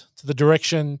script to the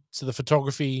direction to the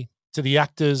photography to the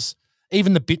actors,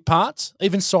 even the bit parts,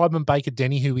 even Simon Baker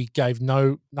Denny, who he gave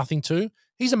nothing to.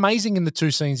 He's amazing in the two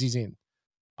scenes he's in.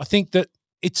 I think that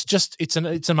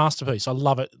it's a masterpiece. I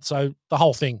love it. So the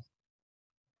whole thing,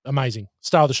 amazing.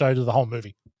 Star of the show to the whole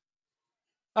movie.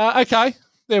 Okay,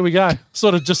 there we go.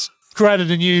 Sort of just created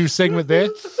a new segment there.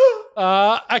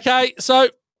 Okay, so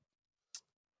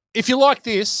if you like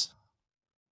this,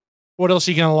 what else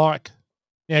are you going to like?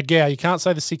 Now, Gow, you can't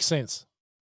say The Sixth Sense.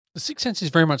 The Sixth Sense is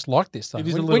very much like this, though. It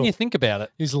is when you think about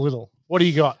it. It is a little. What do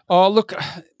you got? Oh, look,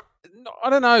 I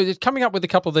don't know. Coming up with a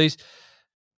couple of these,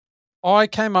 I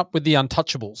came up with The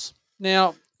Untouchables.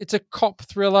 Now, it's a cop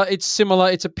thriller. It's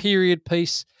similar. It's a period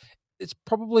piece. It's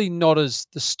probably not as,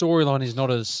 the storyline is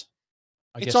not as,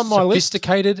 I guess, on my list.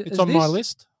 sophisticated. It's on my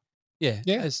list. Yeah.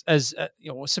 As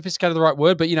sophisticated, the right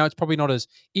word, but it's probably not as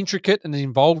intricate and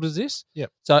involved as this. Yeah.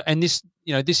 So, and this,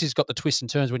 this has got the twists and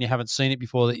turns when you haven't seen it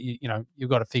before that you've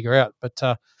got to figure out. But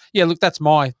yeah, look, that's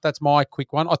my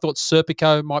quick one. I thought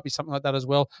Serpico might be something like that as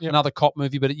well. Yep. Another cop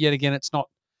movie, but yet again, it's not.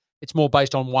 It's more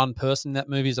based on one person in that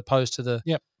movie as opposed to the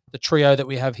trio that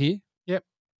we have here. Yep.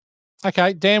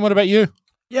 Okay, Dan, what about you?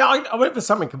 Yeah, I went for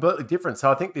something completely different. So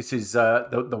I think this is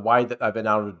the way that they've been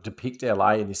able to depict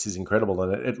LA, and this is incredible.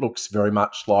 And it looks very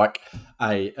much like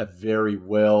a very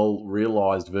well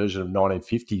realised version of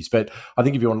 1950s. But I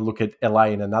think if you want to look at LA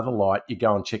in another light, you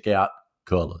go and check out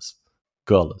Curlers.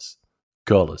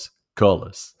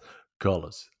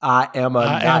 I am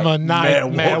a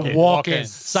night walking.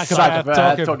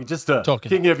 Psychopath talking. Just talking.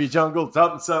 King of your jungle,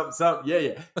 something.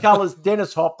 Yeah. Colours,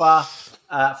 Dennis Hopper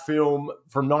film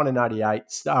from 1988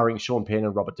 starring Sean Penn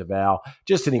and Robert Duvall.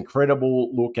 Just an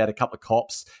incredible look at a couple of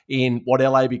cops in what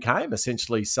LA became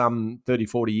essentially some 30,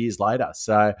 40 years later.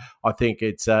 So I think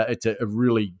it's a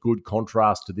really good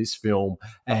contrast to this film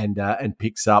and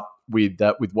picks up with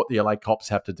what the LA cops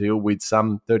have to deal with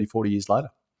some 30, 40 years later.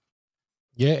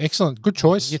 Yeah, excellent. Good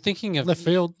choice. You're thinking of left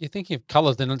field. You're thinking of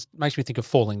colours, then it makes me think of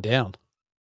Falling Down.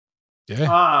 Yeah.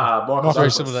 Michael Douglas.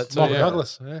 Very similar to that too. Michael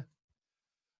Douglas. Yeah.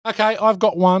 Okay, I've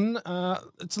got one.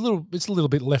 It's a little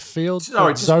bit left field.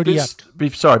 Sorry, Zodiac.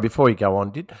 Before you go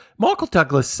on, did Michael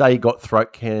Douglas say he got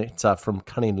throat cancer from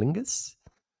cunnilingus?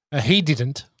 He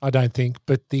didn't, I don't think.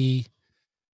 But the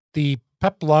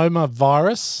papilloma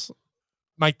virus,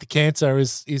 make the cancer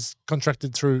is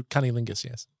contracted through cunnilingus.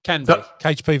 Yes, can be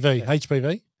HPV. Yeah.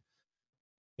 HPV.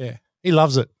 Yeah, he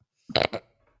loves it.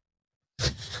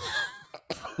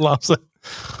 Loves it.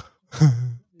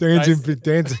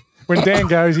 Dancing. When Dan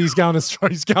goes, he's going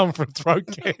for throat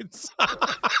cancer.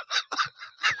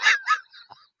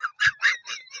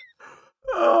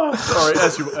 Oh, sorry,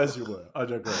 as you were. I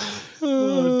digress.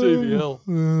 DVL.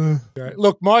 Okay.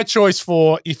 Look, my choice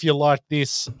for if you like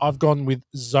this, I've gone with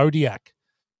Zodiac,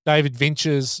 David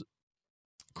Fincher's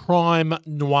crime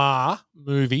noir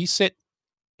movie set,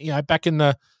 back in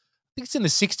I think it's in the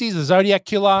 60s, the Zodiac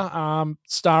Killer,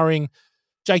 starring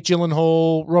Jake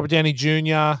Gyllenhaal, Robert Downey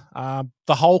Jr.,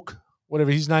 the Hulk,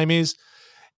 whatever his name is.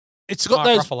 It's got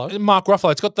Mark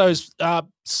Ruffalo. It's got those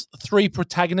three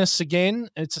protagonists again.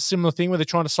 It's a similar thing where they're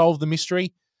trying to solve the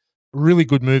mystery. Really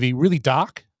good movie, really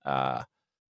dark, a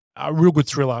real good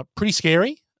thriller. Pretty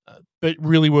scary, but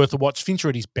really worth a watch. Fincher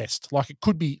at his best.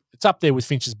 It's up there with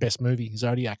Fincher's best movie,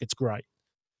 Zodiac. It's great.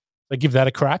 So give that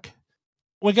a crack.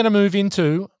 We're going to move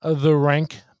into The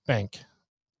Rank Bank.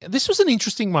 This was an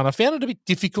interesting one. I found it a bit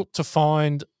difficult to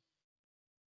find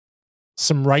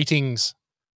some ratings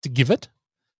to give it,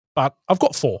 but I've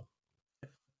got 4.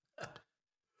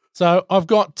 So I've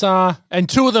got, and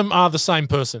two of them are the same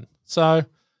person. So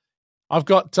I've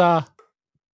got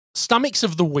Stomachs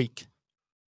of the Week,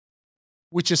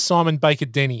 which is Simon Baker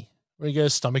Denny, where he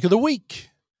goes, Stomach of the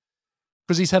Week.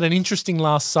 Because he's had an interesting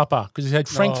Last Supper. Because he's had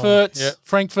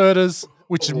Frankfurters,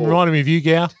 which reminded me of you,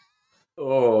 Gow.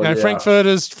 Oh, yeah.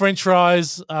 Frankfurters, French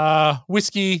fries,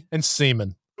 whiskey, and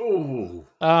semen. Oh.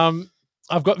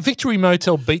 I've got Victory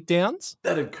Motel Beatdowns.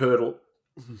 That'd curdle.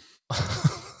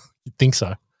 You'd think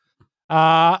so.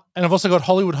 And I've also got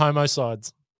Hollywood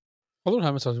Homicides. Hollywood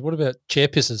Homicides. What about Chair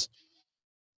Pisses?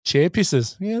 Chair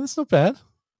Pisses. Yeah, that's not bad.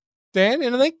 Dan,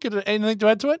 anything to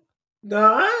add to it?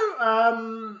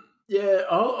 No. Yeah,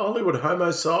 Hollywood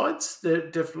Homicides. There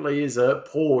definitely is a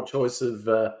poor choice of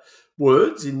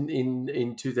words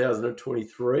in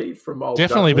 2023 from old.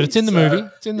 Definitely, Dudley. but it's in the movie.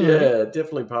 It's in the movie. Yeah,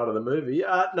 definitely part of the movie.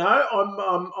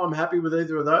 No, I'm happy with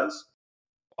either of those.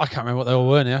 I can't remember what they all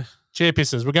were now. Chair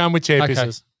Pisses. We're going with Chair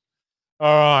Pisses.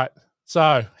 All right.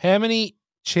 So, how many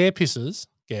Chair Pisses,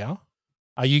 Gow,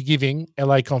 are you giving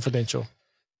LA Confidential?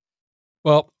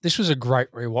 Well, this was a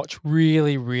great rewatch.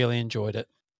 Really, really enjoyed it.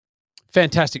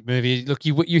 Fantastic movie. Look,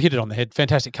 you hit it on the head.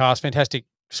 Fantastic cast, fantastic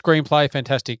screenplay,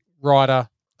 fantastic writer,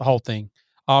 the whole thing.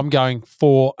 I'm going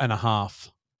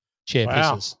 4.5 Chair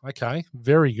Pisses. Okay.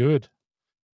 Very good.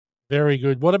 Very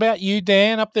good. What about you,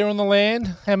 Dan, up there on the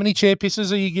land? How many Chair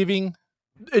Pisses are you giving?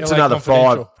 It's LA another 5.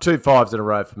 Confidential? 2 5s in a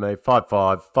row for me. 5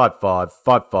 5, 5 5,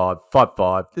 5 5, 5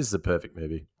 5. This is a perfect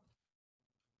movie.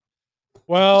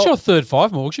 Well, It's your third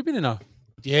 5, Morgs. You've been in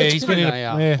he's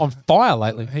been on fire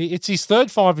lately. It's his third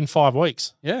 5 in 5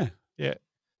 weeks. Yeah. Yeah.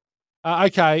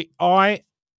 Okay. I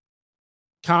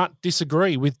can't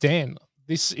disagree with Dan.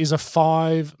 This is a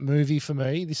 5 movie for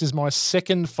me. This is my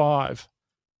second 5.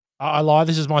 I lie.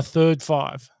 This is my third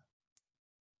 5.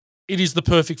 It is the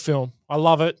perfect film. I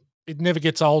love it. It never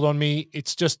gets old on me.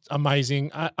 It's just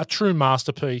amazing. A true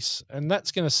masterpiece. And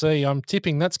that's going to see, I'm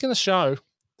tipping, that's going to show,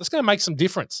 that's going to make some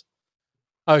difference.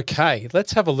 Okay,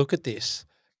 let's have a look at this.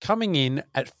 Coming in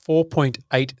at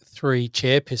 4.83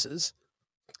 Chair Pisses,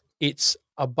 it's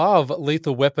above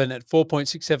Lethal Weapon at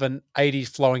 4.67 80s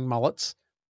Flowing Mullets,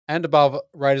 and above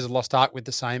Raiders of the Lost Ark with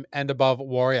the same, and above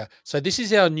Warrior. So this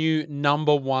is our new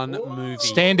number 1 movie.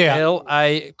 Standout.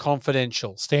 LA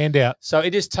Confidential. Standout. So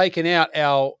it has taken out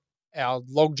our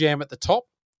logjam at the top,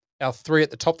 our 3 at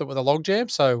the top that were the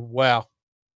logjam. So wow,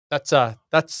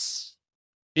 that's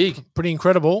big. Pretty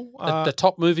incredible. The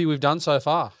top movie we've done so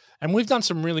far. And we've done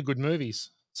some really good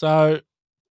movies. So,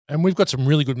 and we've got some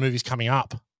really good movies coming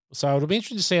up. So it'll be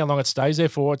interesting to see how long it stays there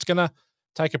for. It's going to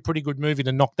take a pretty good movie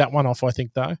to knock that one off, I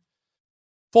think, though.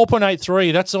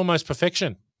 4.83, that's almost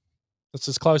perfection. That's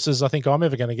as close as I think I'm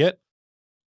ever going to get.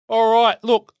 All right,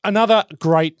 look, another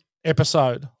great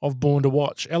episode of Born to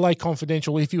Watch. LA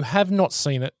Confidential. If you have not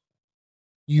seen it,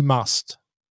 you must.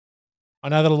 I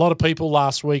know that a lot of people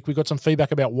last week, we got some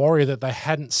feedback about Warrior that they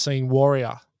hadn't seen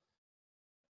Warrior.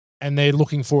 And they're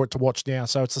looking for it to watch now.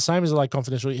 So it's the same as LA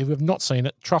Confidential. If you have not seen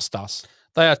it, trust us.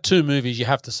 They are 2 movies you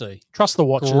have to see. Trust the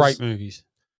watchers. Great movies.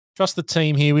 Trust the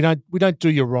team here. We don't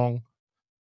do you wrong.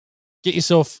 Get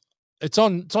yourself. It's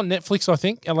on Netflix, I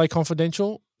think. LA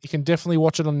Confidential. You can definitely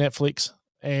watch it on Netflix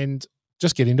and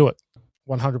just get into it.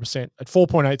 100%. At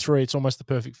 4.83, it's almost the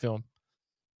perfect film.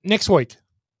 Next week,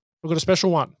 we've got a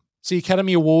special one. It's the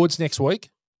Academy Awards next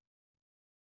week.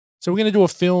 So we're going to do a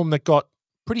film that got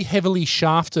pretty heavily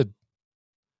shafted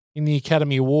in the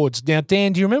Academy Awards. Now,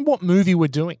 Dan, do you remember what movie we're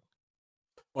doing?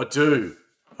 I do.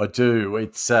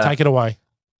 It's Take it away.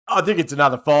 I think it's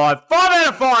another 5. 5 out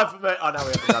of 5 for me. I know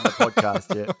we haven't done the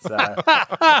podcast yet. So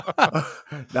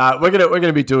no, we're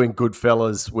gonna be doing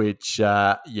Goodfellas, which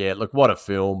look, what a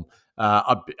film.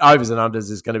 Overs and unders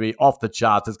is going to be off the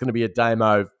charts. It's going to be a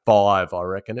Damo 5, I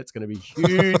reckon. It's going to be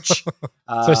huge.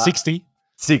 So 60.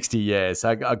 60, yeah.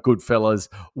 So Goodfellas,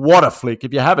 what a flick.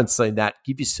 If you haven't seen that,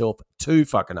 give yourself 2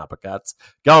 fucking uppercuts.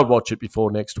 Go and watch it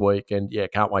before next week. And yeah,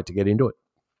 can't wait to get into it.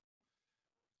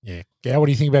 Yeah. Yeah, what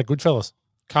do you think about Goodfellas?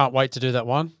 Can't wait to do that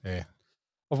one. Yeah.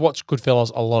 I've watched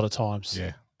Goodfellas a lot of times.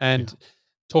 Yeah. And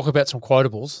talk about some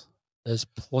quotables. There's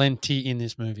plenty in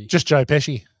this movie. Just Joe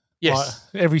Pesci. Yes.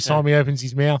 Every time he opens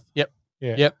his mouth. Yep.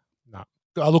 Yeah. Yep.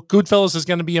 No. Look, Goodfellas is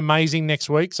going to be amazing next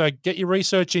week. So get your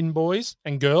research in, boys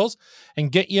and girls,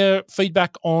 and get your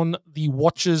feedback on the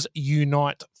Watchers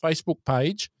Unite Facebook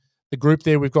page, the group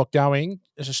there we've got going.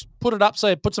 Just put it up.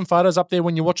 So put some photos up there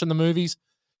when you're watching the movies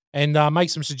and make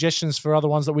some suggestions for other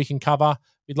ones that we can cover.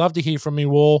 We'd love to hear from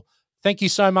you all. Thank you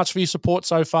so much for your support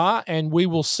so far, and we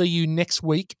will see you next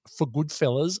week for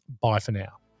Goodfellas. Bye for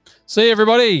now. See you,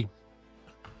 everybody.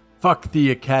 Fuck the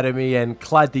Academy and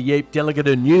Clad the Yeep Delegate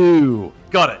anew.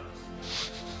 Got it.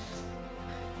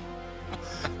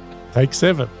 Take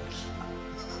 7.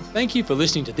 Thank you for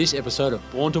listening to this episode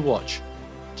of Born to Watch.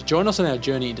 To join us on our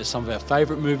journey into some of our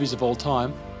favourite movies of all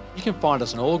time, you can find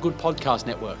us on all good podcast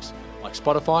networks like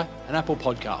Spotify and Apple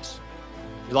Podcasts.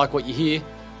 If you like what you hear,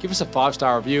 give us a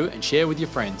 5-star review and share with your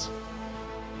friends.